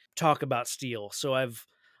Made talk about Steel. So I've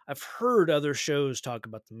heard other shows talk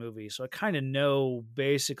about the movie, so I kind of know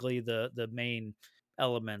basically the main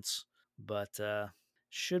elements, but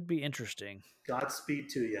should be interesting. Godspeed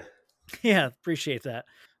to you. Yeah, appreciate that.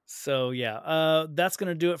 So yeah, that's going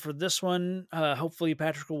to do it for this one. Hopefully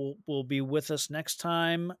Patrick will be with us next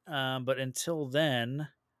time. But until then,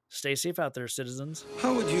 stay safe out there, citizens.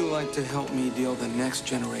 How would you like to help me deal the next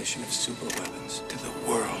generation of superweapons to the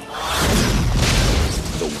world?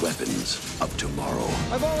 The weapons of tomorrow.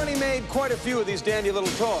 I've already made quite a few of these dandy little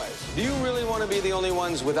toys. Do you really want to be the only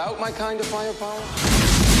ones without my kind of firepower?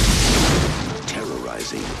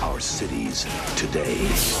 Terrorizing our cities today.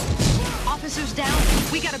 Officers down.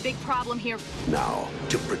 We got a big problem here. Now,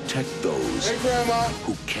 to protect those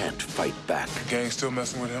who can't fight back. Gang still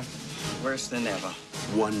messing with him? Worse than ever.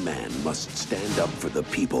 One man must stand up for the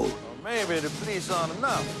people. Maybe the police aren't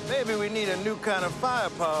enough. Maybe we need a new kind of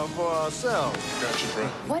firepower for ourselves. Got you, bro.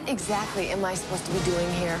 What exactly am I supposed to be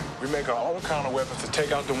doing here? We make our own kind of weapons to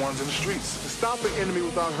take out the ones in the streets. To stop an enemy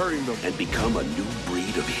without hurting them. And become a new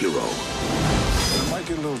breed of hero. It might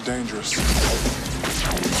get a little dangerous.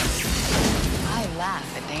 I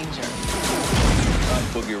laugh at danger. I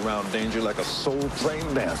boogie around danger like a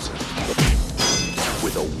soul-trained dancer.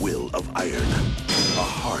 With a will of iron, a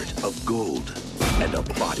heart of gold, and a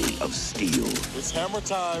body of steel. It's hammer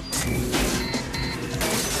time.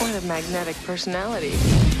 What a magnetic personality.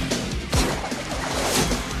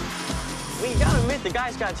 We gotta admit, the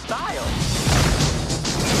guy's got style.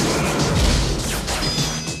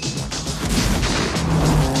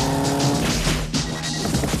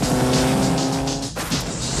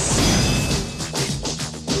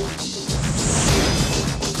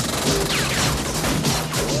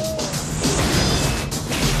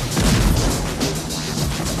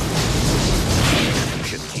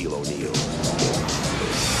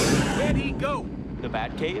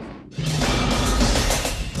 Cave?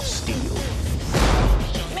 Steel.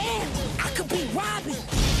 Man, I could be Robin.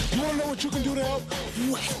 You wanna know what you can do to help?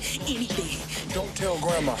 What? Anything. Don't tell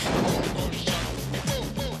Grandma.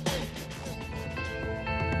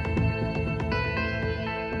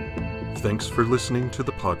 Thanks for listening to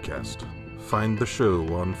the podcast. Find the show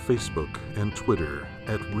on Facebook and Twitter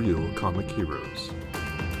at Real Comic Heroes.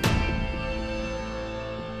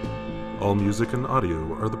 All music and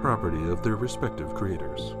audio are the property of their respective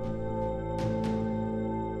creators.